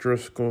 Jack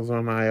Driscoll's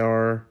on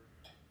IR.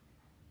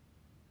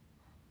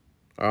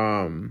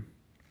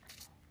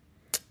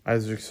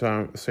 Isaac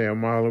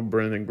Seumalo,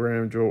 Brandon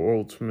Graham, Joe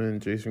Oltmann,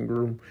 Jason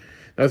Groom.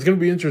 Now, it's going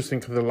to be interesting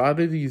because a lot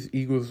of these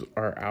Eagles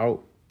are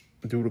out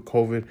due to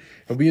COVID.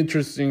 It'll be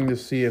interesting to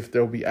see if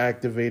they'll be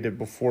activated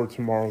before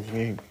tomorrow's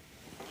game.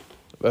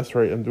 That's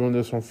right. I'm doing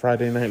this on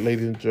Friday night,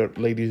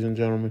 ladies and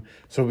gentlemen.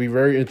 So it'll be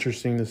very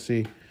interesting to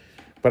see.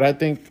 But I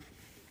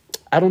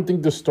don't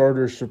think the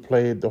starters should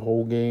play the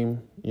whole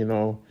game. We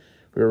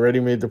already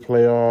made the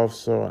playoffs,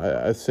 so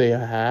I'd say a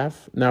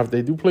half. Now, if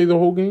they do play the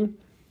whole game,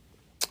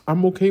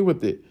 I'm okay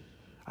with it.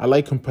 I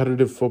like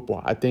competitive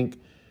football. I think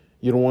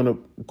you don't want to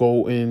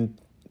go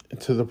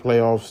into the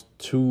playoffs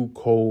too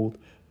cold,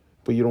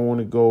 but you don't want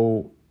to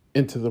go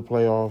into the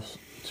playoffs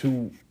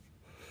too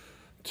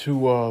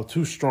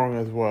strong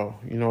as well.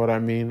 You know what I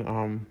mean?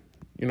 I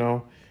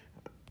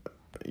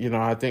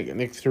think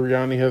Nick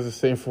Sirianni has the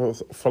same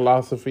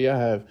philosophy I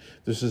have.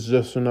 This is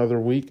just another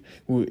week,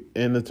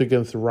 and it's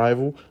against a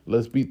rival.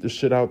 Let's beat the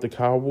shit out the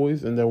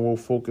Cowboys, and then we'll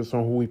focus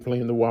on who we play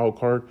in the wild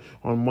card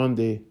on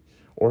Monday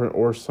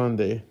or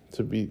Sunday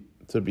to be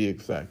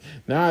exact.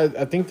 Now,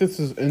 I think this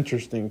is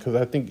interesting because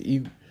I think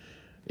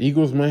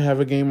Eagles might have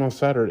a game on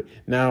Saturday.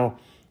 Now,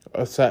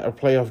 a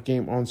playoff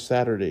game on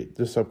Saturday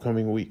this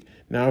upcoming week.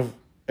 Now,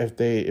 if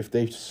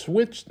they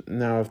switch,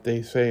 now if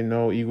they say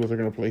no, Eagles are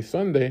going to play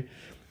Sunday,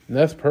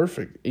 that's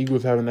perfect.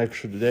 Eagles have an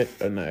extra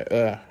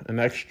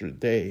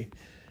day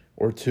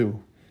or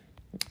two.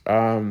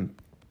 All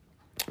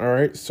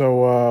right,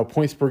 so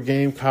points per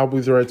game,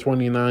 Cowboys are at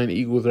 29,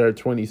 Eagles are at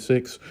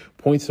 26.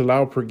 Points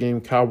allowed per game,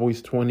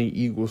 Cowboys 20,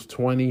 Eagles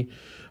 20.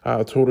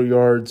 Total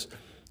yards,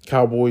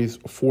 Cowboys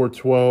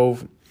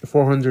 412,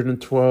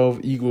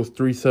 Eagles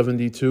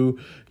 372.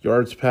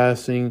 Yards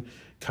passing,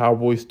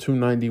 Cowboys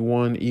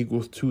 291,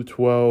 Eagles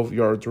 212.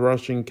 Yards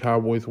rushing,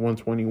 Cowboys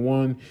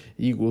 121,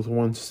 Eagles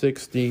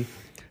 160.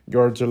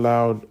 Yards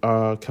allowed,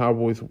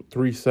 Cowboys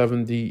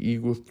 370,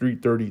 Eagles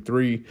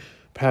 333.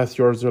 Pass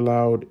yards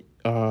allowed,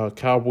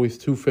 Cowboys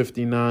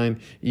 259,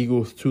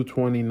 Eagles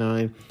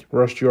 229.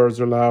 Rush yards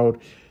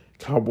allowed,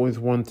 Cowboys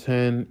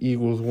 110,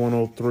 Eagles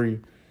 103.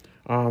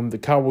 The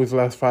Cowboys'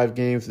 last 5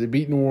 games, they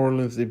beat New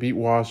Orleans, they beat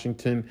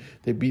Washington,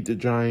 they beat the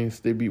Giants,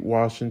 they beat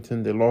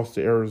Washington, they lost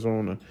to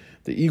Arizona.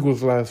 The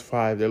Eagles' last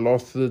 5, they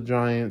lost to the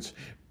Giants,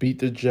 beat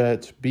the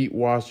Jets, beat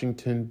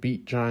Washington,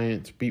 beat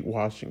Giants, beat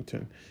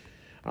Washington.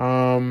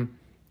 To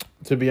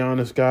be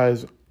honest,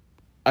 guys,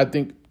 I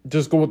think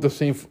just go with the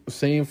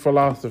same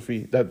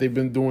philosophy that they've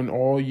been doing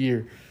all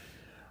year.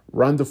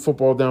 Run the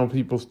football down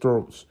people's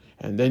throats,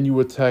 and then you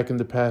attack in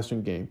the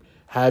passing game.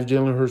 Have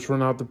Jalen Hurts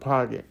run out the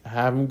pocket.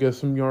 Have him get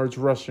some yards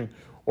rushing,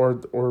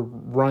 or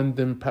run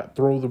them,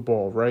 throw the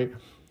ball, right?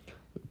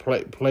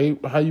 Play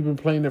how you've been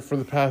playing it for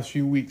the past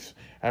few weeks.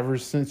 Ever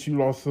since you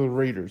lost to the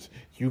Raiders,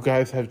 you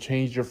guys have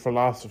changed your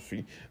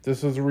philosophy.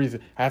 This is the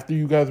reason. After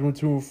you guys went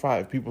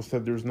 2-5, people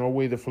said there's no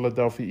way the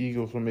Philadelphia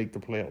Eagles will make the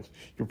playoffs.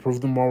 You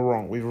proved them all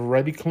wrong. We've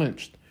already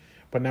clinched,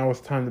 but now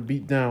it's time to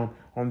beat down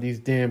on these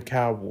damn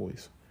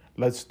Cowboys.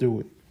 Let's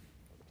do it.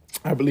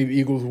 I believe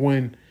Eagles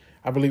win.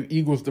 I believe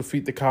Eagles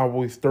defeat the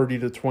Cowboys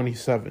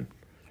 30-27.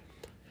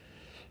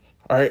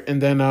 All right,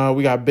 and then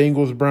we got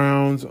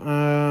Bengals-Browns.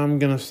 I'm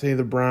going to say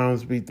the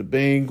Browns beat the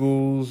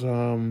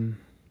Bengals.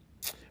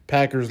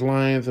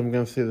 Packers-Lions, I'm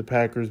going to say the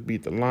Packers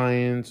beat the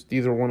Lions.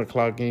 These are 1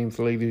 o'clock games,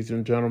 ladies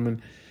and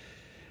gentlemen.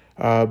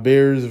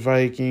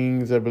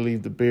 Bears-Vikings, I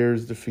believe the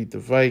Bears defeat the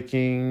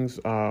Vikings.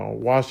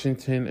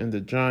 Washington and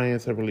the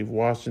Giants, I believe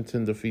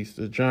Washington defeats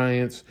the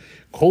Giants.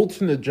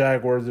 Colts and the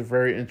Jaguars, a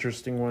very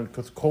interesting one,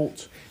 because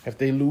Colts, if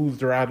they lose,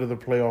 they're out of the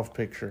playoff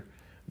picture.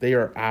 They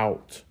are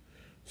out.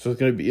 So it's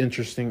going to be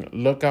interesting.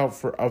 Look out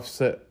for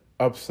upset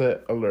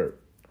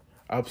alert.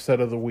 Upset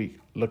of the week.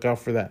 Look out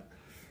for that.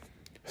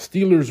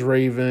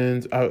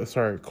 Steelers-Ravens,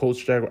 Colts,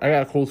 Jaguars. I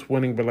got Colts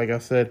winning, but like I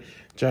said,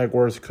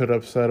 Jaguars could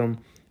upset them.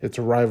 It's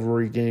a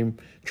rivalry game.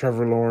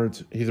 Trevor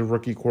Lawrence, he's a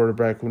rookie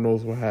quarterback. Who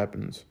knows what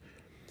happens?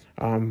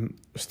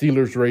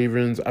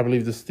 Steelers-Ravens, I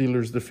believe the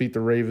Steelers defeat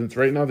the Ravens.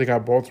 Right now they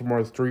got Baltimore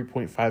as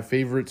 3.5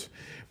 favorites,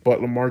 but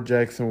Lamar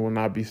Jackson will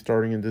not be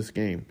starting in this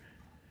game.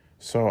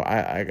 So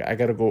I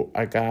gotta go.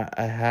 I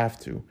have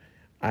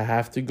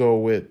to go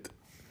with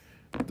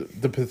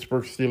the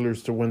Pittsburgh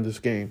Steelers to win this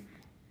game.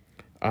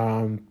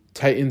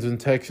 Titans and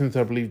Texans,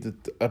 I believe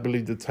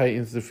the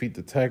Titans defeat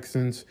the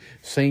Texans.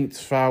 Saints,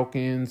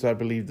 Falcons, I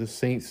believe the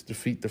Saints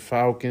defeat the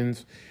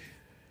Falcons.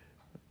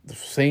 The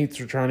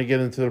Saints are trying to get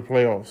into the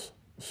playoffs,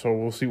 so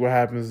we'll see what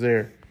happens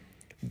there.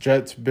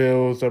 Jets,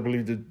 Bills, I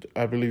believe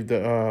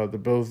the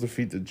Bills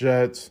defeat the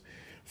Jets.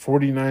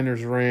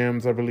 49ers,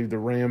 Rams, I believe the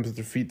Rams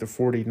defeat the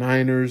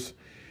 49ers.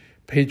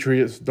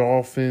 Patriots,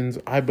 Dolphins,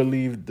 I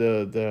believe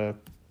the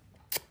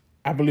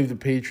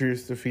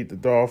Patriots defeat the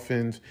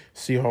Dolphins.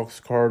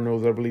 Seahawks,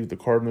 Cardinals, I believe the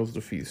Cardinals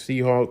defeat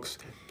Seahawks.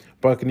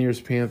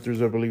 Buccaneers,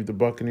 Panthers, I believe the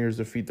Buccaneers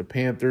defeat the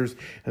Panthers.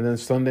 And then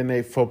Sunday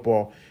Night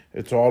Football,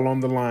 it's all on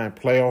the line.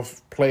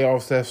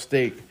 Playoffs at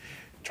stake.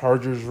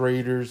 Chargers,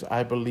 Raiders,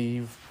 I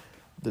believe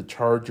the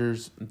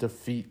Chargers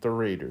defeat the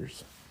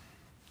Raiders.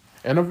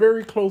 And a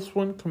very close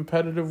one,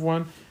 competitive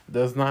one.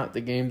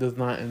 The game does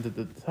not end at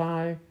the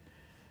tie.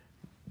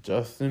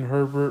 Justin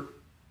Herbert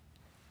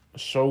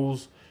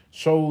shows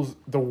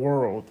the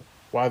world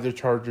why the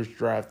Chargers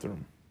drafted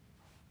him,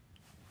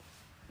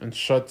 and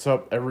shuts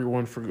up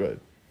everyone for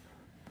good.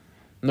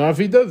 Now, if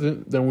he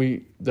doesn't, then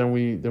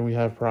we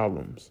have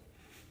problems.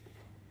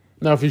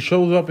 Now, if he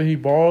shows up and he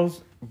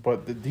balls,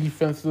 but the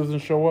defense doesn't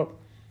show up,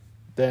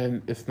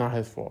 then it's not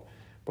his fault.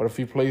 But if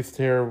he plays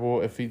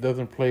terrible, if he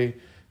doesn't play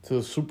to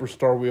the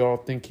superstar we all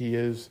think he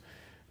is,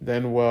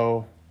 then,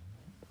 well,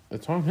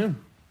 it's on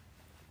him.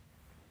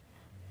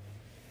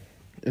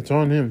 It's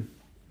on him.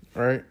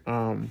 All right.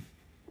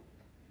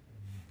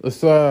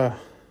 Let's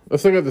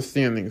look at the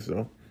standings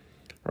though.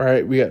 All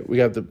right, we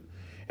got the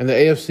in the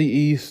AFC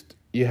East.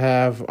 You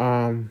have hold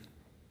on,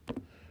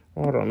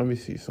 let me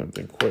see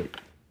something quick.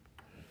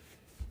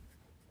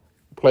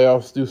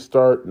 Playoffs do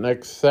start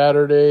next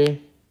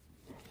Saturday,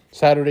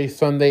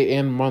 Sunday,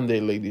 and Monday,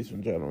 ladies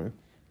and gentlemen.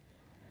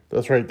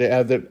 That's right. They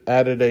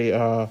added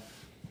a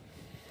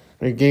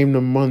game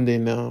to Monday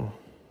now,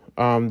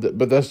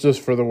 but that's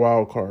just for the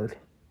wild card.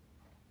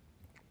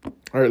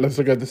 All right, let's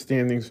look at the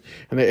standings.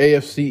 In the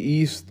AFC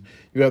East,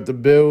 you got the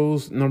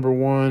Bills, number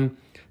 1,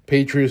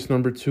 Patriots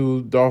number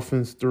 2,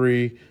 Dolphins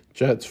 3,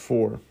 Jets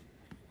 4.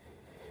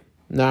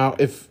 Now,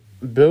 if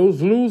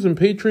Bills lose and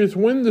Patriots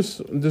win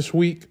this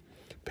week,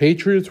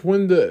 Patriots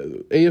win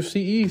the AFC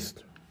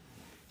East.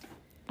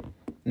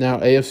 Now,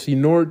 AFC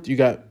North, you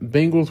got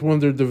Bengals win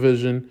their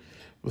division.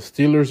 The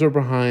Steelers are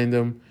behind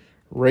them.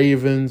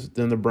 Ravens,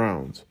 then the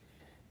Browns.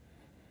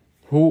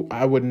 Who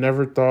I would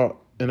never thought,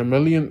 in a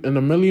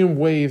million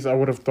ways, I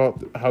would have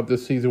thought how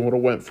this season would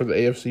have went for the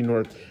AFC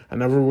North. I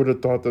never would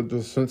have thought that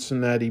the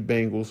Cincinnati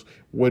Bengals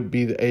would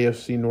be the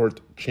AFC North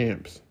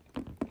champs,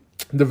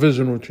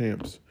 divisional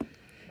champs.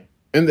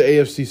 In the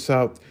AFC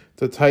South,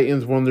 the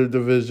Titans won their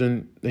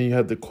division. Then you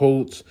had the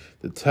Colts,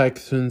 the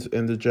Texans,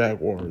 and the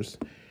Jaguars.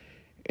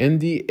 In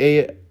the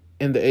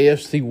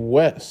AFC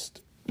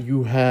West,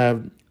 you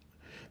have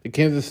the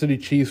Kansas City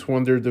Chiefs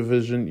won their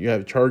division. You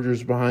have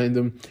Chargers behind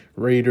them,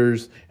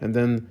 Raiders, and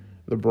then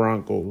the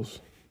Broncos.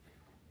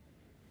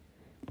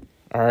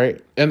 All right.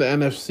 And the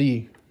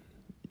NFC.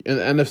 In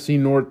the NFC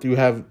North, you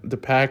have the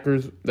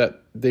Packers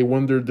that they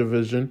won their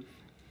division.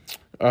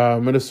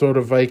 Minnesota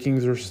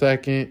Vikings are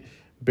second.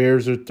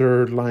 Bears are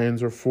third.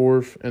 Lions are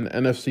fourth. And the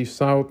NFC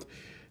South,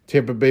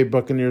 Tampa Bay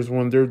Buccaneers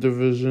won their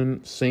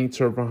division. Saints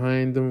are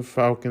behind them.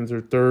 Falcons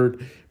are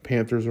third.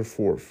 Panthers are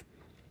fourth.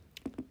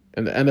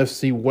 In the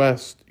NFC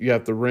West, you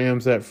have the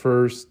Rams at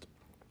first.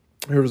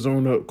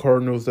 Arizona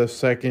Cardinals at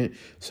second.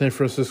 San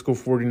Francisco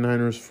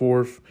 49ers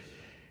fourth.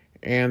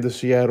 And the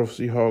Seattle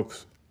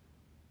Seahawks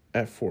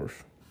at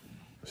fourth.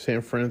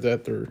 San Fran's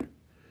at third.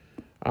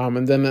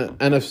 And then the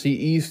NFC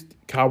East,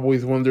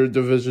 Cowboys won their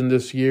division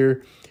this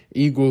year.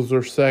 Eagles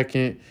are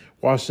second.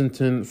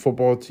 Washington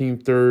football team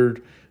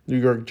third. New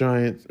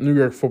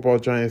York football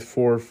Giants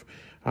fourth.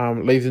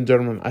 Ladies and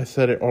gentlemen, I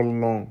said it all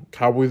along.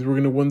 Cowboys were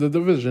going to win the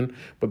division,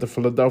 but the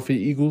Philadelphia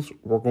Eagles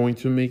were going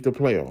to make the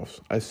playoffs.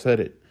 I said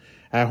it.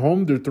 At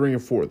home, they're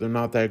 3-4. They're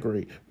not that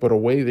great. But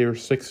away, they're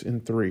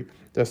 6-3.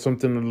 That's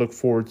something to look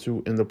forward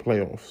to in the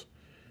playoffs.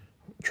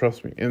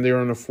 Trust me. And they're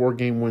on a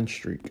 4-game win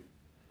streak.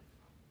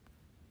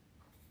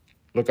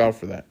 Look out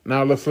for that.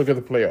 Now let's look at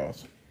the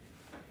playoffs.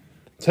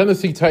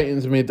 Tennessee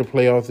Titans made the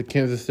playoffs. The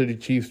Kansas City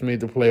Chiefs made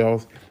the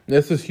playoffs.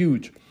 This is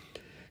huge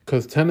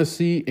because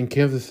Tennessee and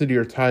Kansas City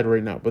are tied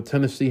right now, but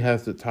Tennessee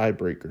has the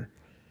tiebreaker.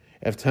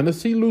 If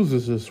Tennessee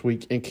loses this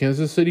week and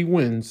Kansas City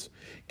wins,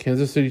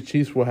 Kansas City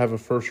Chiefs will have a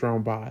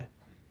first-round bye.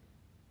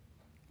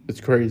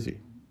 It's crazy.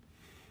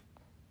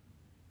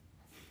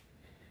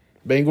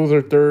 Bengals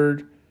are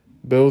third.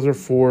 Bills are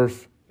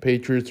fourth.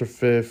 Patriots are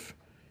fifth.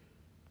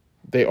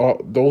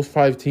 Those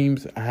 5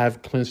 teams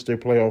have clinched their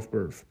playoff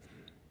berth.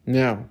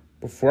 Now,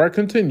 before I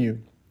continue,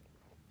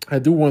 I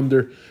do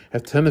wonder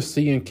if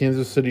Tennessee and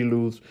Kansas City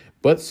lose,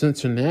 but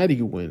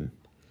Cincinnati win,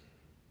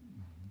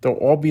 they'll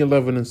all be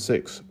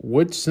 11-6.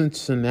 Would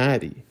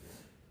Cincinnati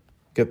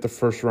get the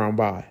first round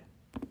bye?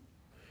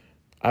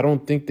 I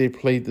don't think they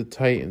played the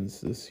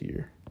Titans this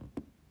year.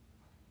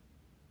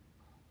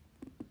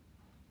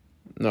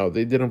 No,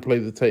 they didn't play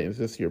the Titans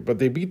this year, but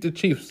they beat the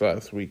Chiefs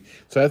last week.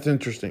 So that's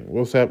interesting.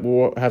 We'll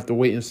have to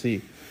wait and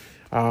see.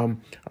 All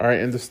right,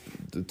 and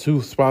the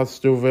 2 spots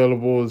still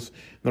available is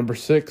number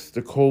 6,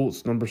 the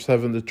Colts, number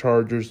 7, the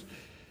Chargers.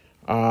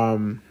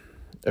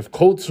 If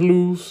Colts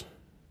lose,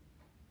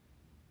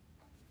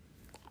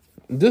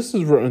 this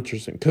is real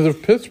interesting because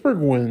if Pittsburgh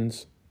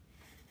wins,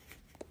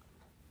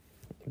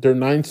 they're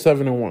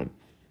 9-7-1.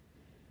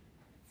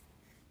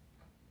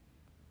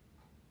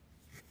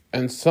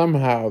 And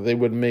somehow they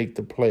would make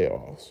the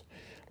playoffs.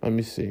 Let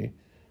me see.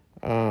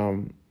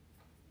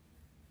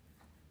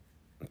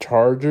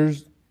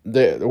 Chargers,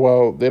 they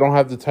don't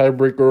have the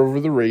tiebreaker over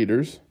the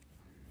Raiders.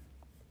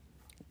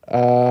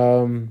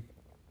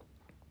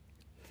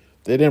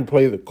 They didn't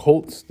play the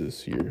Colts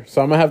this year,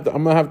 so I'm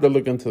gonna have to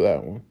look into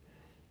that one.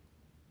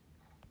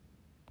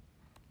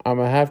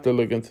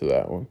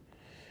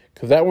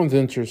 Because that one's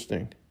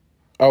interesting.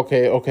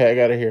 Okay, I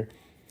got it here.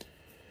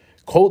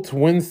 Colts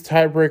wins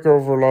tiebreaker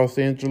over Los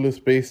Angeles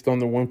based on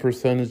the win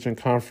percentage in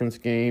conference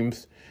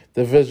games.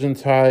 Division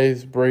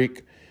ties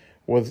break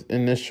was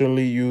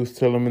initially used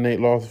to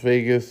eliminate Las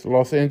Vegas.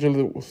 Los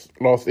Angeles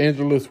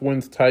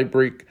wins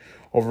tiebreak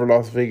over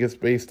Las Vegas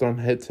based on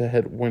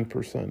head-to-head win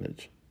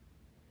percentage.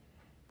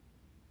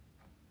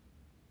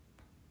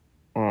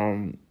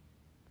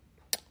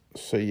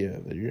 So yeah,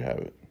 there you have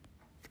it.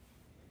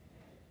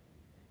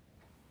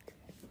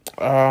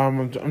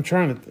 I'm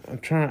trying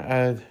to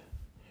add.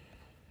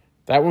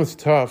 That one's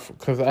tough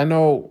because I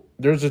know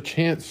there's a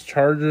chance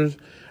Chargers.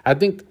 I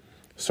think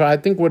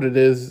what it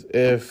is,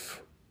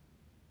 if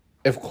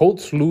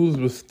Colts lose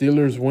but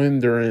Steelers win,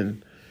 they're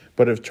in.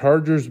 But if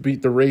Chargers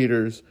beat the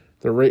Raiders,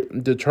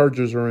 the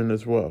Chargers are in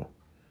as well.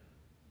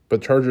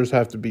 But Chargers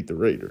have to beat the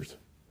Raiders.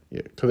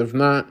 Yeah, because if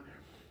not,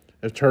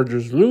 if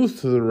Chargers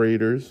lose to the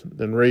Raiders,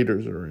 then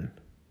Raiders are in.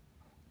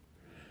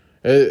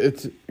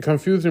 It's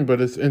confusing, but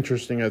it's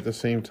interesting at the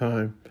same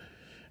time.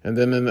 And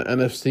then in the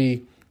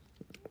NFC,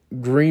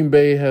 Green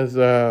Bay has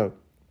now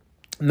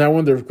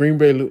wonder if Green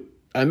Bay.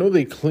 I know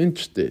they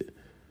clinched it,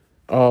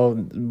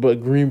 but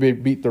Green Bay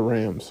beat the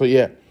Rams. So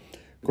yeah,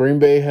 Green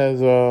Bay has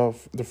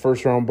the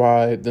first round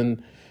bye.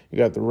 Then you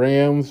got the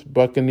Rams,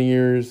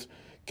 Buccaneers,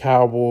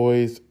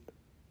 Cowboys,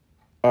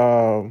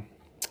 uh,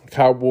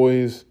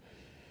 Cowboys,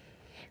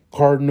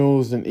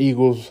 Cardinals, and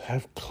Eagles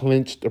have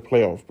clinched a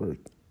playoff berth.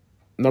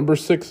 Number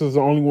 6 is the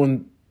only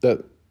one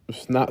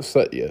that's not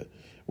set yet,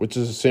 which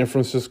is the San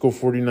Francisco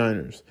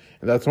 49ers.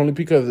 And that's only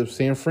because if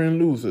San Fran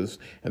loses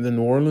and the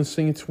New Orleans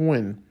Saints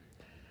win,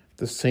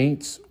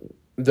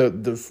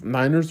 the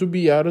Niners would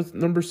be out of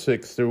number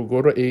 6. They would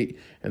go to 8,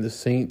 and the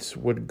Saints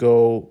would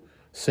go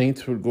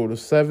to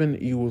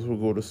 7. Eagles would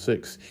go to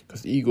 6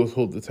 because the Eagles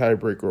hold the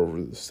tiebreaker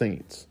over the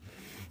Saints.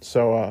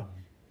 So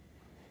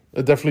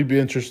it'll definitely be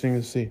interesting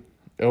to see.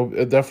 It'll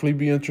definitely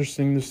be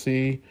interesting to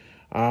see.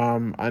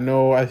 I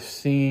know I've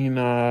seen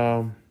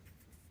the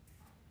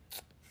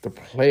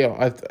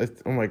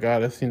playoff. Oh my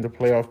God, I seen the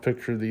playoff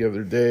picture the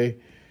other day.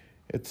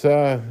 It's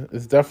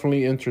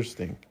definitely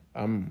interesting.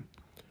 I'm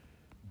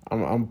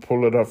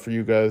pulling it up for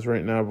you guys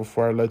right now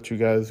before I let you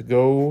guys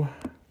go.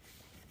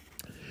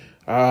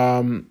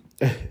 The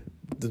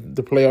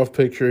playoff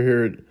picture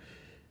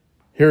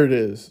here it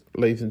is,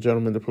 ladies and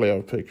gentlemen. The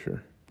playoff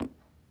picture.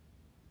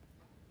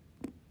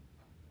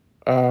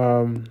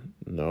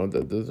 No,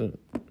 that doesn't.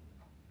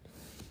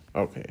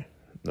 Okay,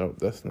 no,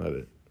 that's not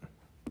it.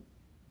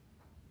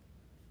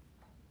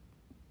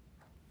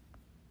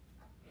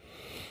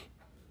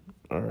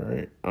 All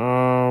right.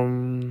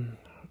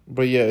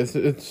 But yeah,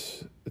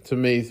 it's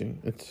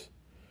amazing.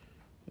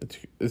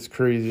 It's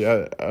crazy.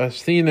 I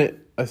seen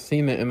it,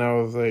 and I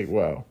was like,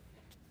 wow.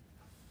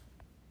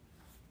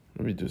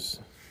 I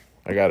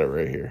got it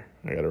right here.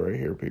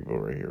 People,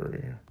 right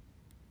here.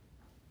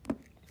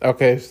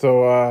 Okay,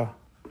 so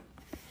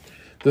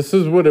this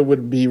is what it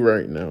would be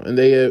right now. In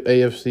the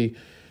AFC,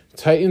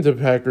 Titans and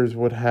Packers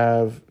would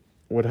have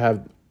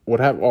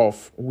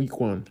off week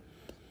 1,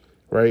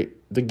 right?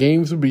 The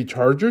games would be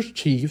Chargers,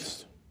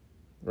 Chiefs,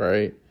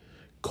 right?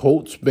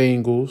 Colts,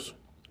 Bengals,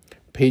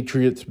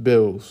 Patriots,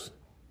 Bills.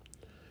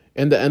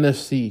 In the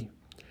NFC,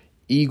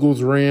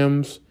 Eagles,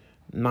 Rams,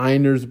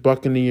 Niners,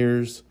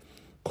 Buccaneers,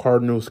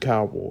 Cardinals,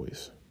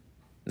 Cowboys.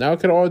 Now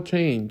it could all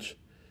change.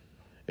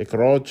 It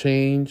could all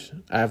change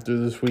after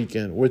this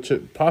weekend, which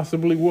it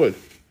possibly would.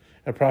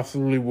 It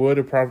possibly will.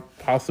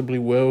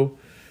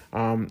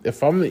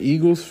 If I'm the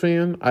Eagles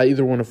fan, I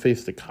either want to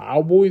face the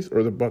Cowboys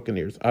or the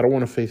Buccaneers. I don't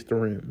want to face the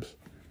Rams.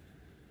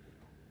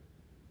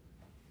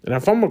 And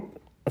if I'm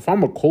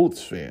a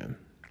Colts fan,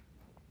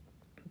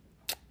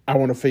 I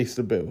want to face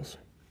the Bills.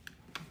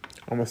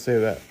 I'm gonna say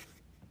that.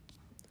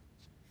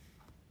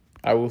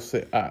 I will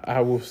say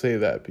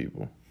that,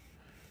 people.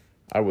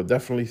 I would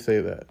definitely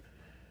say that.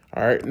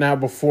 All right. Now,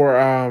 before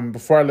I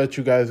let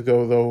you guys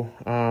go, though,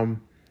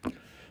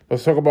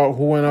 let's talk about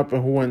who went up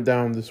and who went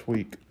down this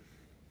week.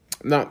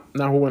 Not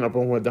who went up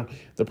and who went down.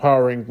 The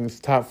power rankings,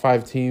 top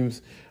 5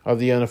 teams of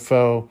the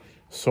NFL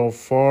so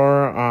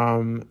far.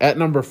 At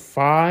number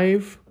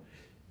 5,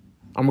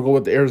 I'm gonna go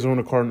with the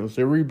Arizona Cardinals.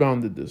 They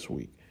rebounded this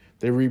week.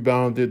 They're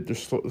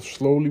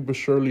slowly but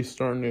surely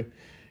starting to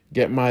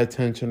get my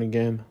attention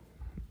again,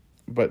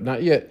 but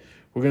not yet.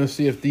 We're gonna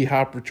see if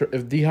DeAndre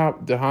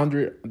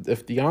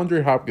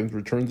Hopkins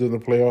returns in the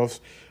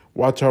playoffs.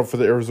 Watch out for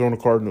the Arizona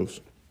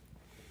Cardinals.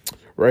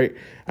 Right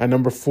at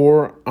number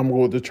 4, I'm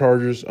going with the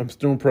Chargers. I'm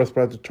still impressed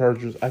by the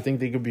Chargers. I think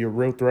they could be a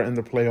real threat in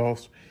the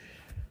playoffs.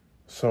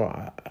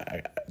 So,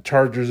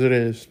 Chargers it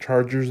is.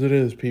 Chargers it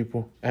is,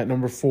 people. At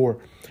number 4,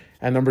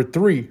 at number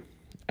 3,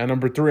 I'm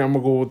gonna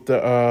go with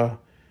the.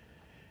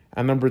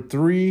 At number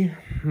 3,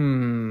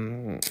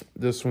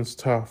 this one's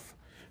tough.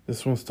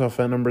 At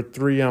number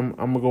 3, I'm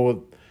gonna go with.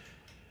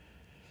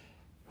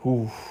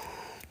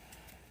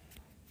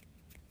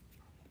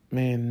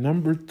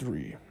 Number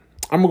 3.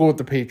 I'm gonna go with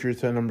the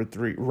Patriots at number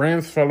 3.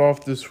 Rams fell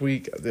off this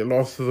week. They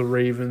lost to the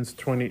Ravens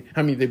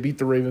they beat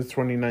the Ravens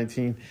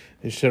 2019.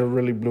 They should have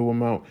really blew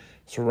them out.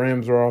 So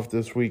Rams are off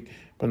this week.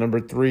 But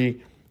number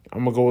 3,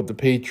 I'm gonna go with the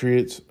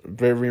Patriots.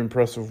 Very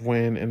impressive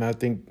win, and I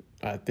think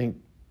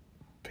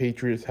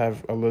Patriots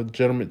have a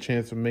legitimate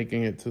chance of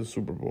making it to the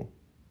Super Bowl.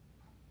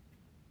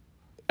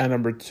 At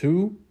number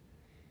 2,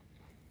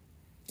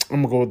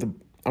 I'm gonna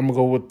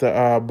go with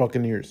the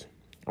Buccaneers.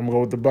 I'm going to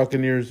go with the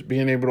Buccaneers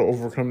being able to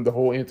overcome the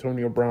whole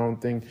Antonio Brown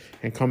thing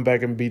and come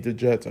back and beat the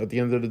Jets. At the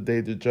end of the day,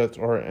 the Jets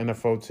are an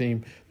NFL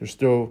team. They're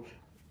still,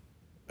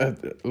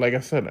 like I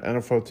said, an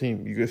NFL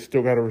team. You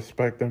still got to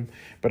respect them.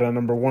 But at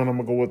number 1, I'm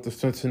going to go with the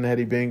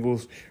Cincinnati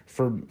Bengals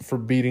for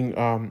beating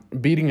and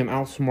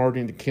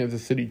outsmarting the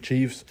Kansas City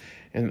Chiefs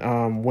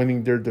and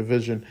winning their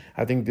division.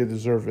 I think they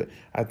deserve it.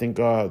 I think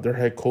their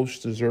head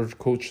coach deserves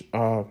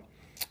the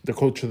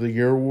Coach of the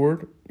Year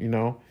award, you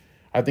know.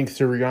 I think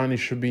Sirianni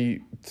should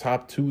be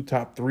top 2,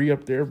 top 3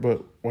 up there,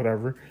 but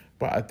whatever.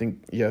 But I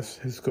think, yes,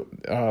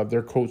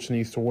 their coach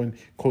needs to win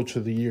Coach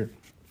of the Year.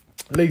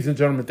 Ladies and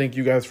gentlemen, thank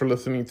you guys for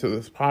listening to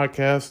this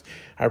podcast.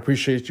 I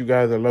appreciate you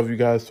guys. I love you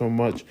guys so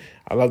much.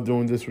 I love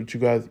doing this with you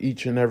guys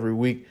each and every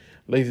week.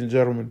 Ladies and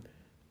gentlemen,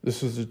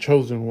 this is the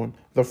chosen one,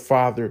 the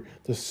Father,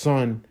 the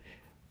Son.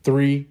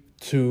 3,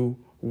 2,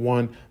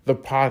 one, the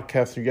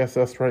podcaster. Yes,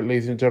 that's right,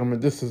 ladies and gentlemen.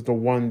 This is the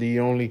one, the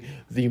only,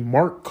 the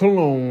Mark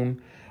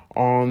Cologne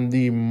on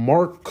the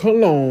Mark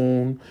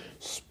Cologne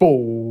Sports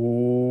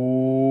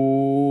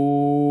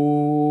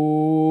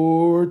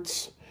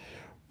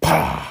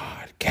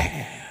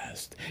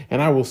Podcast.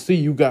 And I will see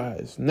you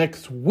guys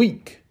next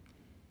week.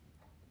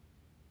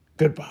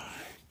 Goodbye.